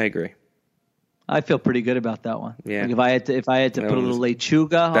 I agree. I feel pretty good about that one. Yeah. Like if I had to put a little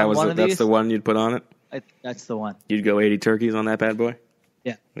Lechuga on one of these. That's the one you'd put on it? That's the one. You'd go 80 turkeys on that bad boy?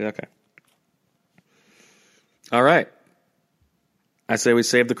 Yeah. Okay. All right. I say we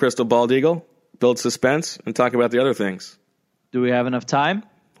save the crystal bald eagle, build suspense, and talk about the other things. Do we have enough time?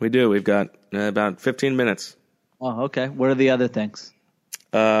 We do. We've got about 15 minutes. Oh, okay. What are the other things?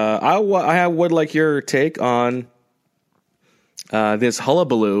 I would like your take on this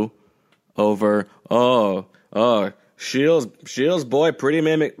hullabaloo over Shields boy, Pretty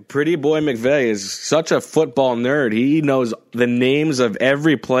Boy McVay is such a football nerd. He knows the names of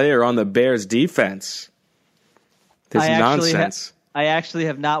every player on the Bears defense. This nonsense. I actually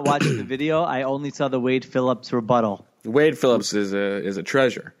have not watched the video. I only saw the Wade Phillips rebuttal. Wade Phillips is a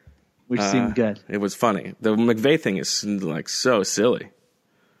treasure. Which seemed good. It was funny. The McVay thing is like so silly.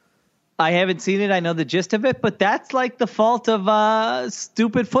 I haven't seen it. I know the gist of it, but that's like the fault of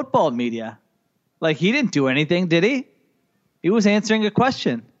stupid football media. Like, he didn't do anything, did he? He was answering a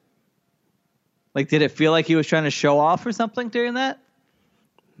question. Like, did it feel like he was trying to show off or something during that?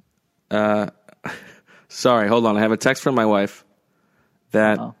 Sorry, hold on. I have a text from my wife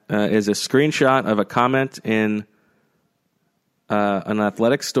that is a screenshot of a comment in an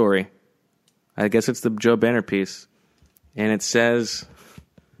athletic story. I guess it's the Joe Banner piece. And it says,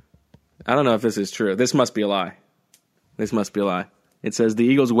 I don't know if this is true. This must be a lie. It says the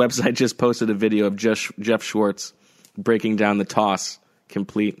Eagles website just posted a video of Jeff Schwartz breaking down the toss,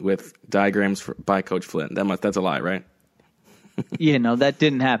 complete with diagrams by Coach Flynn. That's a lie, right? Yeah, no, that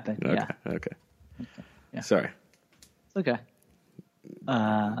didn't happen. Okay. Yeah. Sorry. Okay.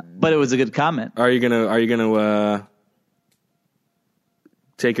 But it was a good comment. Are you gonna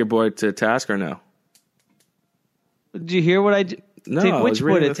take your boy to task or no? Did you hear what I did? No, take I which was boy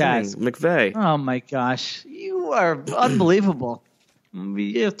reading to the thing. task? McVay. Oh my gosh, you are unbelievable.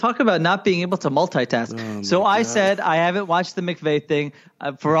 Talk about not being able to multitask. So I said I haven't watched the McVay thing.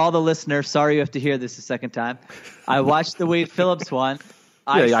 For all the listeners, sorry you have to hear this a second time. I watched the Wade Phillips one.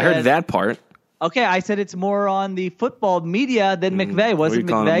 I heard that part. Okay, I said it's more on the football media than McVay. Wasn't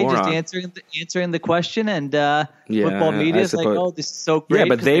McVay just answering the question and football media is like, oh, this is so great. Yeah,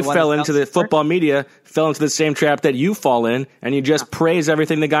 but they fell into the football media, fell into the same trap that you fall in, and you just praise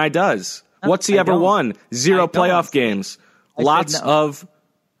everything the guy does. What's he ever won? 0 playoff games. Lots of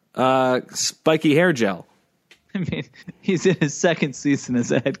spiky hair gel. I mean, he's in his second season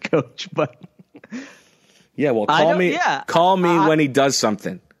as a head coach, but yeah, well, call me when he does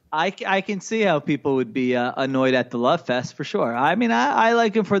something. I can see how people would be annoyed at the Love Fest for sure. I mean, I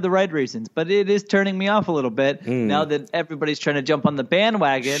like him for the right reasons, but it is turning me off a little bit now that everybody's trying to jump on the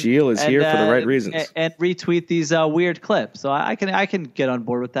bandwagon. Sheil is here for the right reasons and retweet these weird clips. So I can get on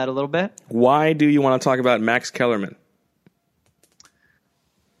board with that a little bit. Why do you want to talk about Max Kellerman?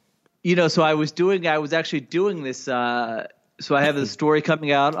 So I was actually doing this. So I have a story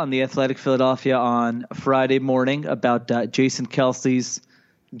coming out on the Athletic Philadelphia on Friday morning about Jason Kelce's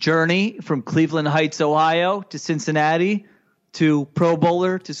journey from Cleveland Heights, Ohio to Cincinnati to Pro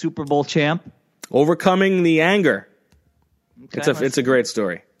Bowler to Super Bowl champ. Overcoming the anger. Okay, it's a great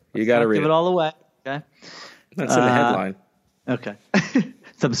story. You got to read it. Give it all away. Okay. That's in the headline. Okay.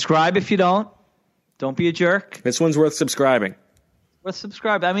 Subscribe if you don't. Don't be a jerk. This one's worth subscribing. Worth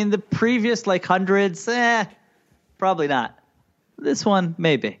subscribing. I mean, the previous hundreds, probably not. This one,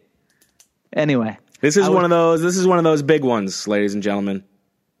 maybe. Anyway. This is one of those big ones, ladies and gentlemen.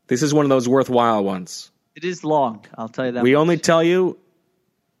 This is one of those worthwhile ones. It is long, I'll tell you that. We only tell you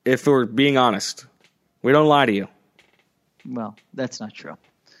if we're being honest. We don't lie to you. Well, that's not true.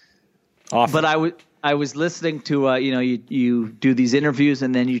 Often. But I was listening to you do these interviews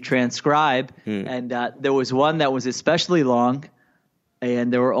and then you transcribe, and there was one that was especially long,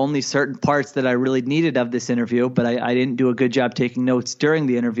 and there were only certain parts that I really needed of this interview, but I didn't do a good job taking notes during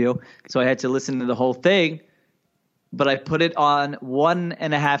the interview, so I had to listen to the whole thing. But I put it on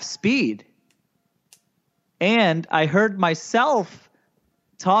 1.5 speed. And I heard myself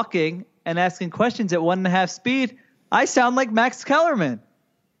talking and asking questions at 1.5 speed, I sound like Max Kellerman.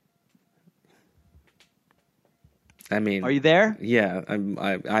 I mean, are you there? Yeah,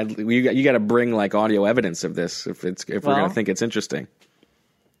 you got to bring like audio evidence of this if we're going to think it's interesting.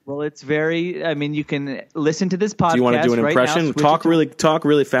 Well, it's very. I mean, you can listen to this podcast. Do you want to do an impression? Right now, talk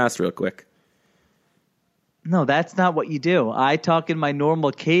really fast, real quick. No, that's not what you do. I talk in my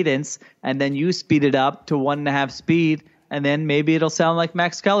normal cadence, and then you speed it up to 1.5 speed, and then maybe it'll sound like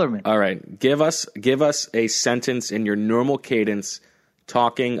Max Kellerman. All right, give us a sentence in your normal cadence,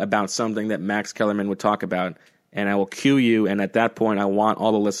 talking about something that Max Kellerman would talk about. And I will cue you, and at that point, I want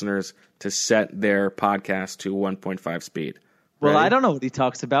all the listeners to set their podcast to 1.5 speed. Well, Ready? I don't know what he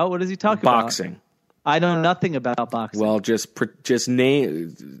talks about. What does he talk about? Boxing. I know nothing about boxing. Well, just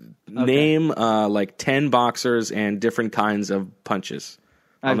name like 10 boxers and different kinds of punches.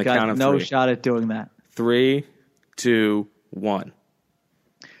 On the count of no three. shot at doing that. 3, 2, 1.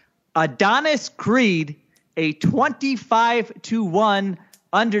 Adonis Creed, a 25-1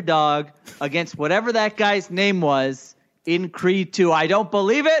 underdog against whatever that guy's name was in Creed 2. I don't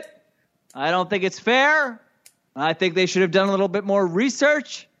believe it. I don't think it's fair. I think they should have done a little bit more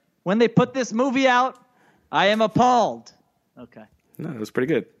research when they put this movie out. I am appalled. Okay. No, it was pretty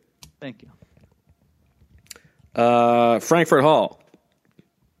good. Thank you. Frankfurt Hall.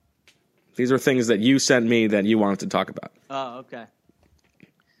 These are things that you sent me that you wanted to talk about. Oh, okay.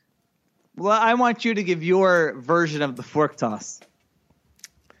 Well, I want you to give your version of the fork toss.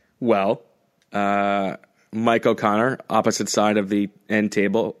 Well, Mike O'Connor, opposite side of the end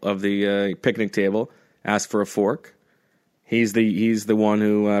table of the picnic table, asked for a fork. He's the one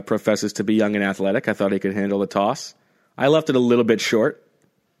who professes to be young and athletic. I thought he could handle the toss. I left it a little bit short,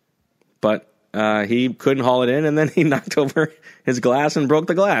 but he couldn't haul it in, and then he knocked over his glass and broke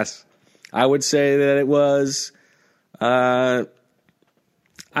the glass. I would say that it was. I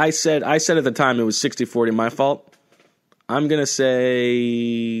said at the time it was 60-40 my fault. I'm going to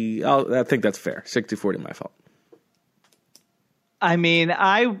say, I think that's fair. 60-40 my fault. I mean,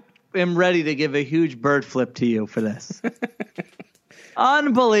 I am ready to give a huge bird flip to you for this.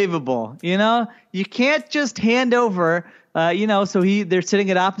 Unbelievable. You know, you can't just hand over, so they're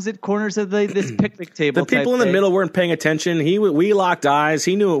sitting at opposite corners of this picnic table. The people in the middle weren't paying attention. We locked eyes.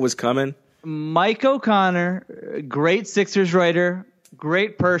 He knew it was coming. Mike O'Connor, great Sixers writer,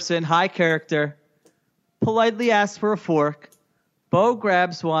 great person, high character, politely asks for a fork. Bo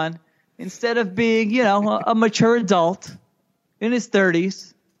grabs one. Instead of being, a mature adult in his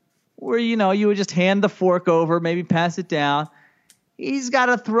 30s, where, you would just hand the fork over, maybe pass it down. He's got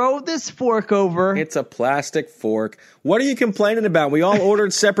to throw this fork over. It's a plastic fork. What are you complaining about? We all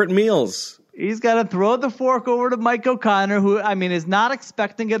ordered separate meals. He's got to throw the fork over to Mike O'Connor, who, is not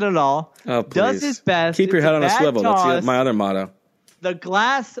expecting it at all. Oh, please. Does his best. Keep your head on a swivel. Toss. That's my other motto. The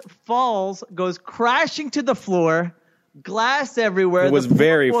glass falls, goes crashing to the floor, glass everywhere. It was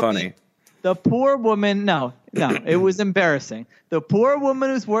very funny. The poor woman, no, it was embarrassing. The poor woman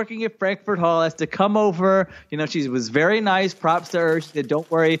who's working at Frankfurt Hall has to come over. She was very nice. Props to her. She said, don't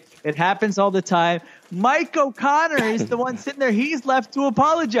worry. It happens all the time. Mike O'Connor is the one sitting there. He's left to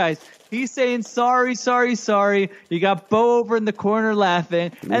apologize. He's saying, sorry. You got Bo over in the corner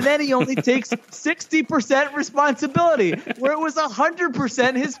laughing. And then he only takes 60% responsibility, where it was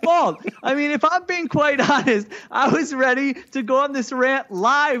 100% his fault. I mean, if I'm being quite honest, I was ready to go on this rant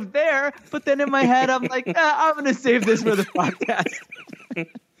live there. But then in my head, I'm like, I'm going to save this for the podcast.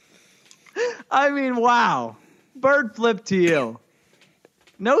 I mean, wow. Bird flip to you.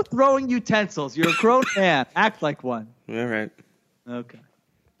 No throwing utensils. You're a grown man. Act like one. All right. Okay.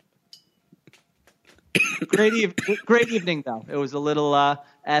 Great evening, though. It was a little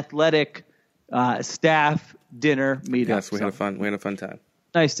athletic staff dinner meetup. Yes, we had a fun time.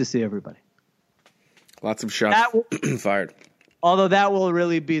 Nice to see everybody. Lots of shots fired. Although that will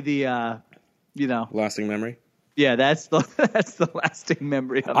really be the, lasting memory. Yeah, that's the lasting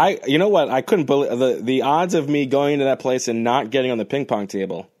memory. You know what? I couldn't believe the odds of me going to that place and not getting on the ping pong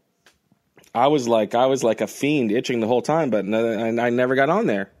table. I was like a fiend, itching the whole time, but I never got on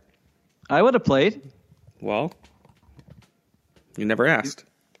there. I would have played. Well, you never asked.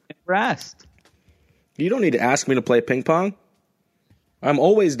 Never asked. You don't need to ask me to play ping pong. I'm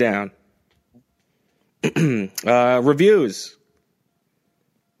always down. Reviews.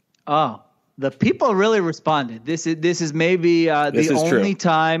 Oh, the people really responded. This is maybe the only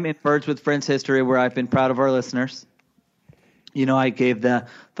time in Birds with Friends history where I've been proud of our listeners. I gave the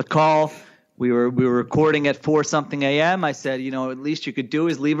call. We were recording at 4-something a.m. I said, at least you could do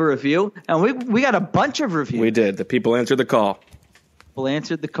is leave a review. And we got a bunch of reviews. We did. The people answered the call. People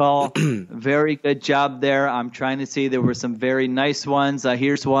answered the call. Very good job there. I'm trying to see. There were some very nice ones.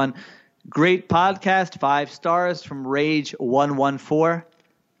 Here's one. Great podcast, 5 stars from Rage114.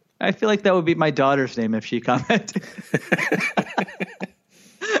 I feel like that would be my daughter's name if she commented.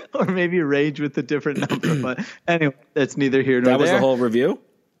 Or maybe Rage with a different number. But anyway, that's neither here nor there. That was the whole review?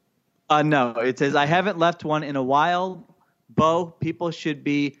 No, it says, I haven't left one in a while. Bo, people should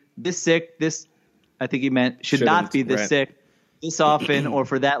be this sick. I think he meant should not be this sick this often or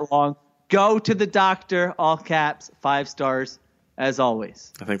for that long. Go to the doctor, all caps, 5 stars, as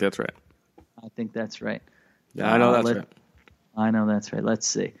always. I think that's right. I think that's right. Yeah, I know that's right. I know that's right. Let's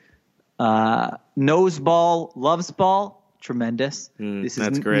see. Noseball, Loves Ball, tremendous. This is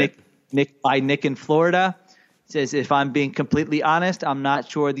that's great. Nick in Florida. It says, if I'm being completely honest, I'm not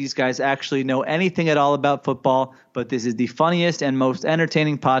sure these guys actually know anything at all about football, but this is the funniest and most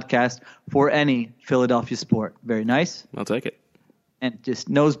entertaining podcast for any Philadelphia sport. Very nice. I'll take it. And just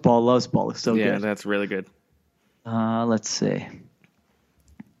Noseball, Loves Ball is so good. Yeah, that's really good. Let's see.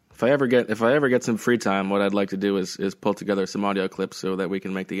 If I ever get some free time, what I'd like to do is pull together some audio clips so that we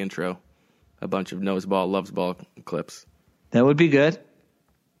can make the intro a bunch of Noseball, Loves Ball clips. That would be good.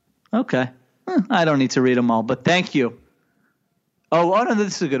 Okay. I don't need to read them all, but thank you. Oh, no,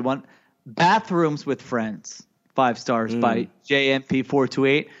 this is a good one. Bathrooms with Friends, 5 stars by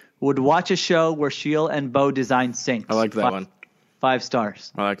JMP428. Would watch a show where Sheil and Bo design sinks. I like that one. 5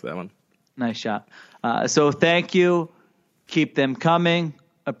 stars. I like that one. Nice shot. So thank you. Keep them coming.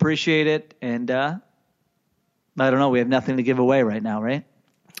 Appreciate it. And I don't know. We have nothing to give away right now, right?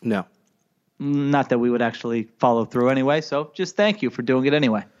 No. Not that we would actually follow through anyway. So just thank you for doing it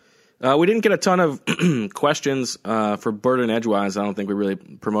anyway. We didn't get a ton of questions for Bird and Edgewise. I don't think we really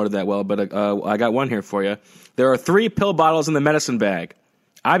promoted that well, but I got one here for you. There are 3 pill bottles in the medicine bag: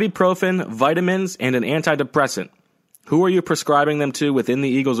 ibuprofen, vitamins, and an antidepressant. Who are you prescribing them to within the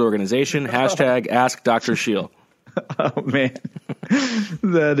Eagles organization? Hashtag Ask Dr. Sheil. Oh man,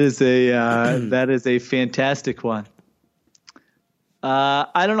 that is a fantastic one.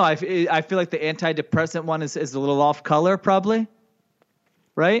 I don't know. I feel like the antidepressant one is a little off color, probably.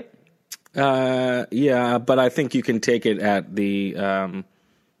 Right? Yeah, but I think you can take it at the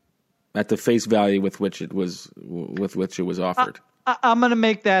face value with which it was offered. I'm going to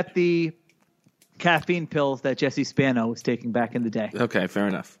make that the caffeine pills that Jesse Spano was taking back in the day. Okay, fair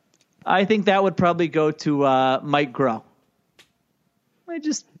enough. I think that would probably go to Mike Groh. I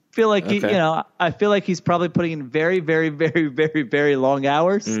just feel like I feel like he's probably putting in very, very, very, very, very long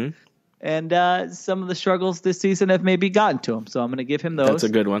hours. Mm-hmm. And some of the struggles this season have maybe gotten to him. So I'm going to give him those. That's a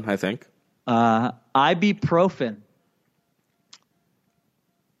good one, I think. Ibuprofen.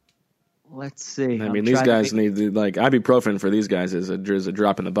 Let's see. I mean, these guys need ibuprofen for these guys is a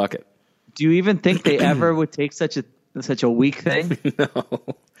drop in the bucket. Do you even think they ever would take such a weak thing?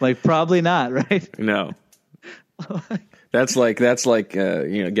 No. Probably not, right? No. That's like get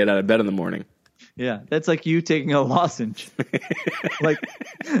out of bed in the morning. Yeah, that's like you taking a lozenge.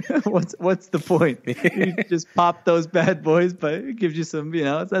 What's the point? You just pop those bad boys, but it gives you some,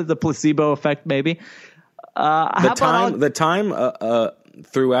 it's the placebo effect maybe. The time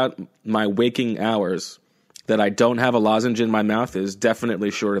throughout my waking hours that I don't have a lozenge in my mouth is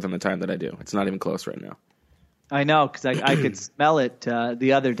definitely shorter than the time that I do. It's not even close right now. I know, because I could smell it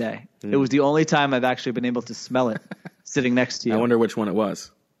the other day. It was the only time I've actually been able to smell it sitting next to you. I wonder which one it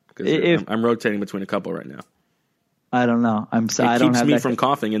was. Because I'm rotating between a couple right now. I don't know. I don't have keeps me from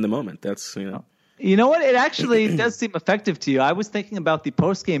coughing in the moment. That's You know what? It actually does seem effective to you. I was thinking about the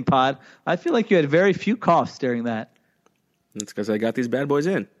post-game pod. I feel like you had very few coughs during that. It's because I got these bad boys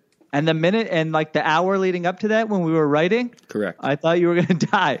in. And the minute and the hour leading up to that when we were writing, correct. I thought you were going to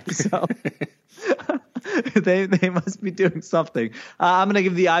die. So they must be doing something. I'm going to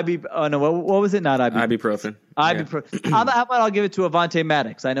give the what was it? Not ibuprofen. Ibuprofen. Yeah. How about I'll give it to Avonte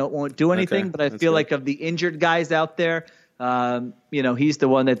Maddox? I know it won't do anything, but I feel like of the injured guys out there, he's the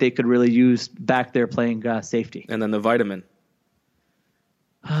one that they could really use back there playing safety. And then the vitamin.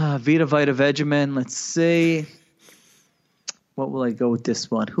 Vita Vegemin. Let's see. What will I go with this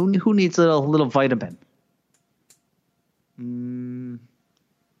one? Who needs a little vitamin? You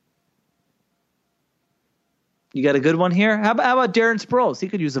got a good one here? How about Darren Sproles? He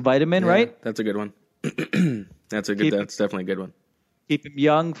could use a vitamin, right? That's a good one. That's definitely a good one. Keep him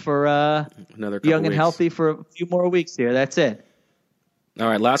young for another couple young and weeks. Healthy for a few more weeks here. That's it. All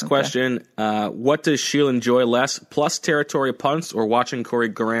right, last question. What does Sheil enjoy less, plus territory punts or watching Corey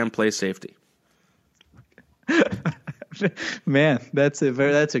Graham play safety? Man, that's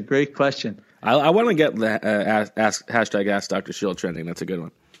a great question. I want to get the hashtag Ask Dr. Sheil trending. That's a good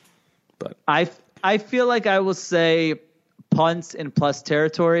one. But I feel like I will say punts and plus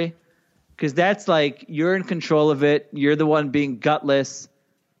territory because that's you're in control of it. You're the one being gutless.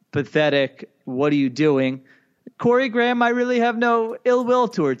 pathetic. What are you doing? Corey Graham, I really have no ill will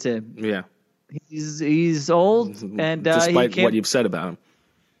towards him. Yeah. He's old, and despite what you've said about him.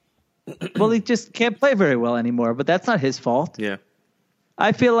 Well, he just can't play very well anymore, but that's not his fault. Yeah.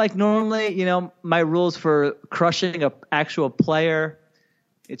 I feel like normally, my rules for crushing an actual player,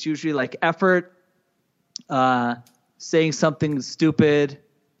 it's usually like effort, saying something stupid,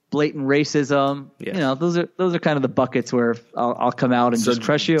 blatant racism. Yes. Those are kind of the buckets where I'll come out and just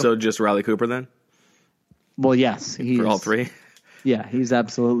crush you. So just Riley Cooper then? Well, yes. For all three? Yeah, he's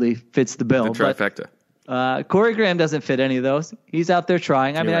absolutely fits the bill. The trifecta. But, Corey Graham doesn't fit any of those. He's out there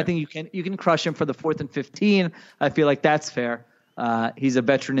trying. I mean, right. I think you can crush him for the 4th and 15. I feel like that's fair. He's a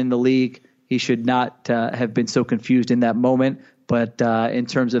veteran in the league. He should not have been so confused in that moment. But in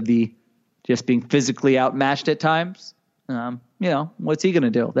terms of the just being physically outmatched at times, what's he going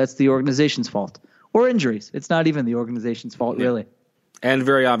to do? That's the organization's fault. Or injuries. It's not even the organization's fault, really. And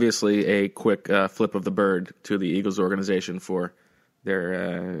very obviously a quick flip of the bird to the Eagles organization for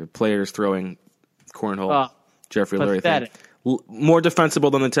their players throwing cornhole Jeffrey Lurie thing. More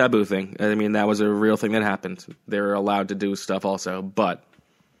defensible than the taboo thing. I mean, that was a real thing that happened. They were allowed to do stuff also. But,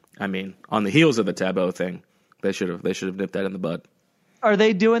 I mean, on the heels of the taboo thing, they should have nipped that in the bud. Are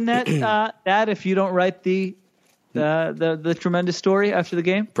they doing that, that if you don't write the tremendous story after the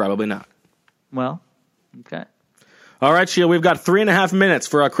game? Probably not. Well, okay. All right, Sheila, we've got 3.5 minutes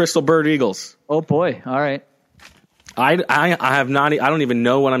for our Crystal Bird Eagles. Oh boy! All right. I have not. I don't even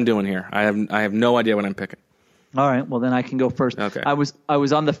know what I'm doing here. I have no idea what I'm picking. All right. Well, then I can go first. Okay. I was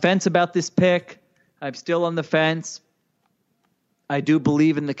on the fence about this pick. I'm still on the fence. I do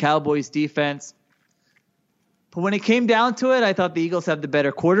believe in the Cowboys defense, but when it came down to it, I thought the Eagles have the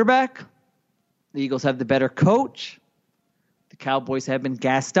better quarterback. The Eagles have the better coach. The Cowboys have been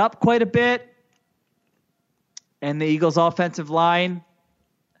gassed up quite a bit. And the Eagles' offensive line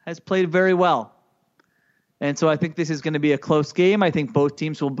has played very well. And so I think this is going to be a close game. I think both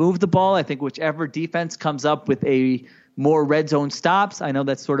teams will move the ball. I think whichever defense comes up with a more red zone stops. I know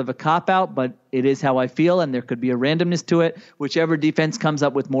that's sort of a cop-out, but it is how I feel, and there could be a randomness to it. Whichever defense comes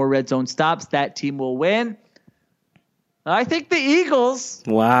up with more red zone stops, that team will win. I think the Eagles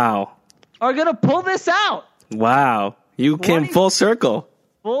are going to pull this out. Wow. You came full circle.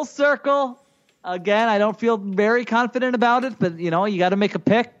 Full circle. Again, I don't feel very confident about it, but, you got to make a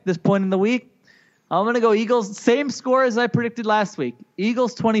pick at this point in the week. I'm going to go Eagles, same score as I predicted last week.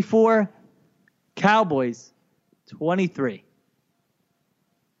 Eagles 24, Cowboys 23.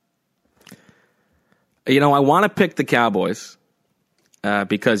 I want to pick the Cowboys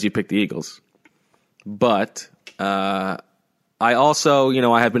because you picked the Eagles. But I also,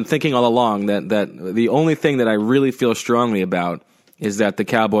 I have been thinking all along that the only thing that I really feel strongly about is that the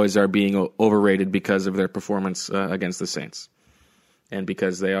Cowboys are being overrated because of their performance against the Saints. And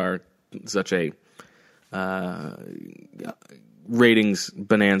because they are such a ratings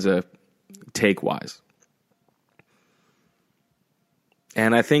bonanza take-wise.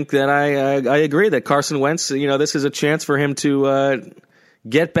 And I think that I agree that Carson Wentz, this is a chance for him to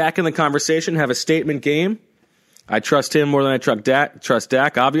get back in the conversation, have a statement game. I trust him more than I trust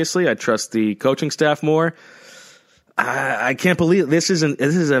Dak, obviously. I trust the coaching staff more. I can't believe this is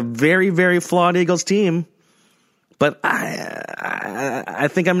a very, very flawed Eagles team, but I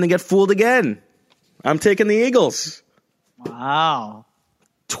think I'm going to get fooled again. I'm taking the Eagles. Wow.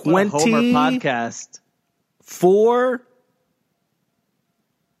 20 Homer podcast.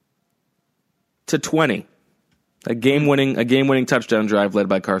 4-20. A game-winning touchdown drive led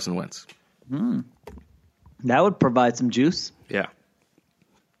by Carson Wentz. That would provide some juice. Yeah.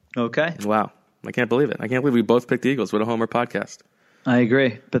 Okay. Wow. I can't believe it. I can't believe we both picked the Eagles. What a Homer podcast. I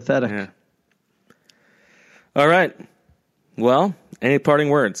agree. Pathetic. Yeah. All right. Well, any parting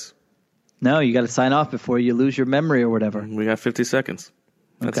words? No, you got to sign off before you lose your memory or whatever. We got 50 seconds.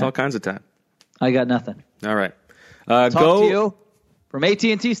 That's all kinds of time. I got nothing. All right. Talk to you from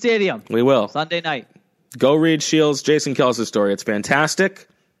AT&T Stadium. We will. Sunday night. Go read Shields' Jason Kels's story. It's fantastic.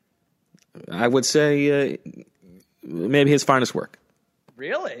 I would say maybe his finest work.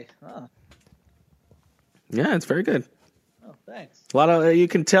 Really? Oh. Yeah, it's very good. Oh, thanks. A lot of you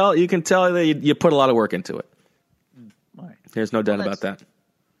can tell that you put a lot of work into it. All right. There's no doubt about that.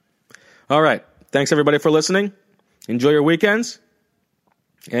 All right. Thanks everybody for listening. Enjoy your weekends.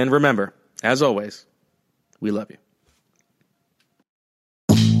 And remember, as always, we love you.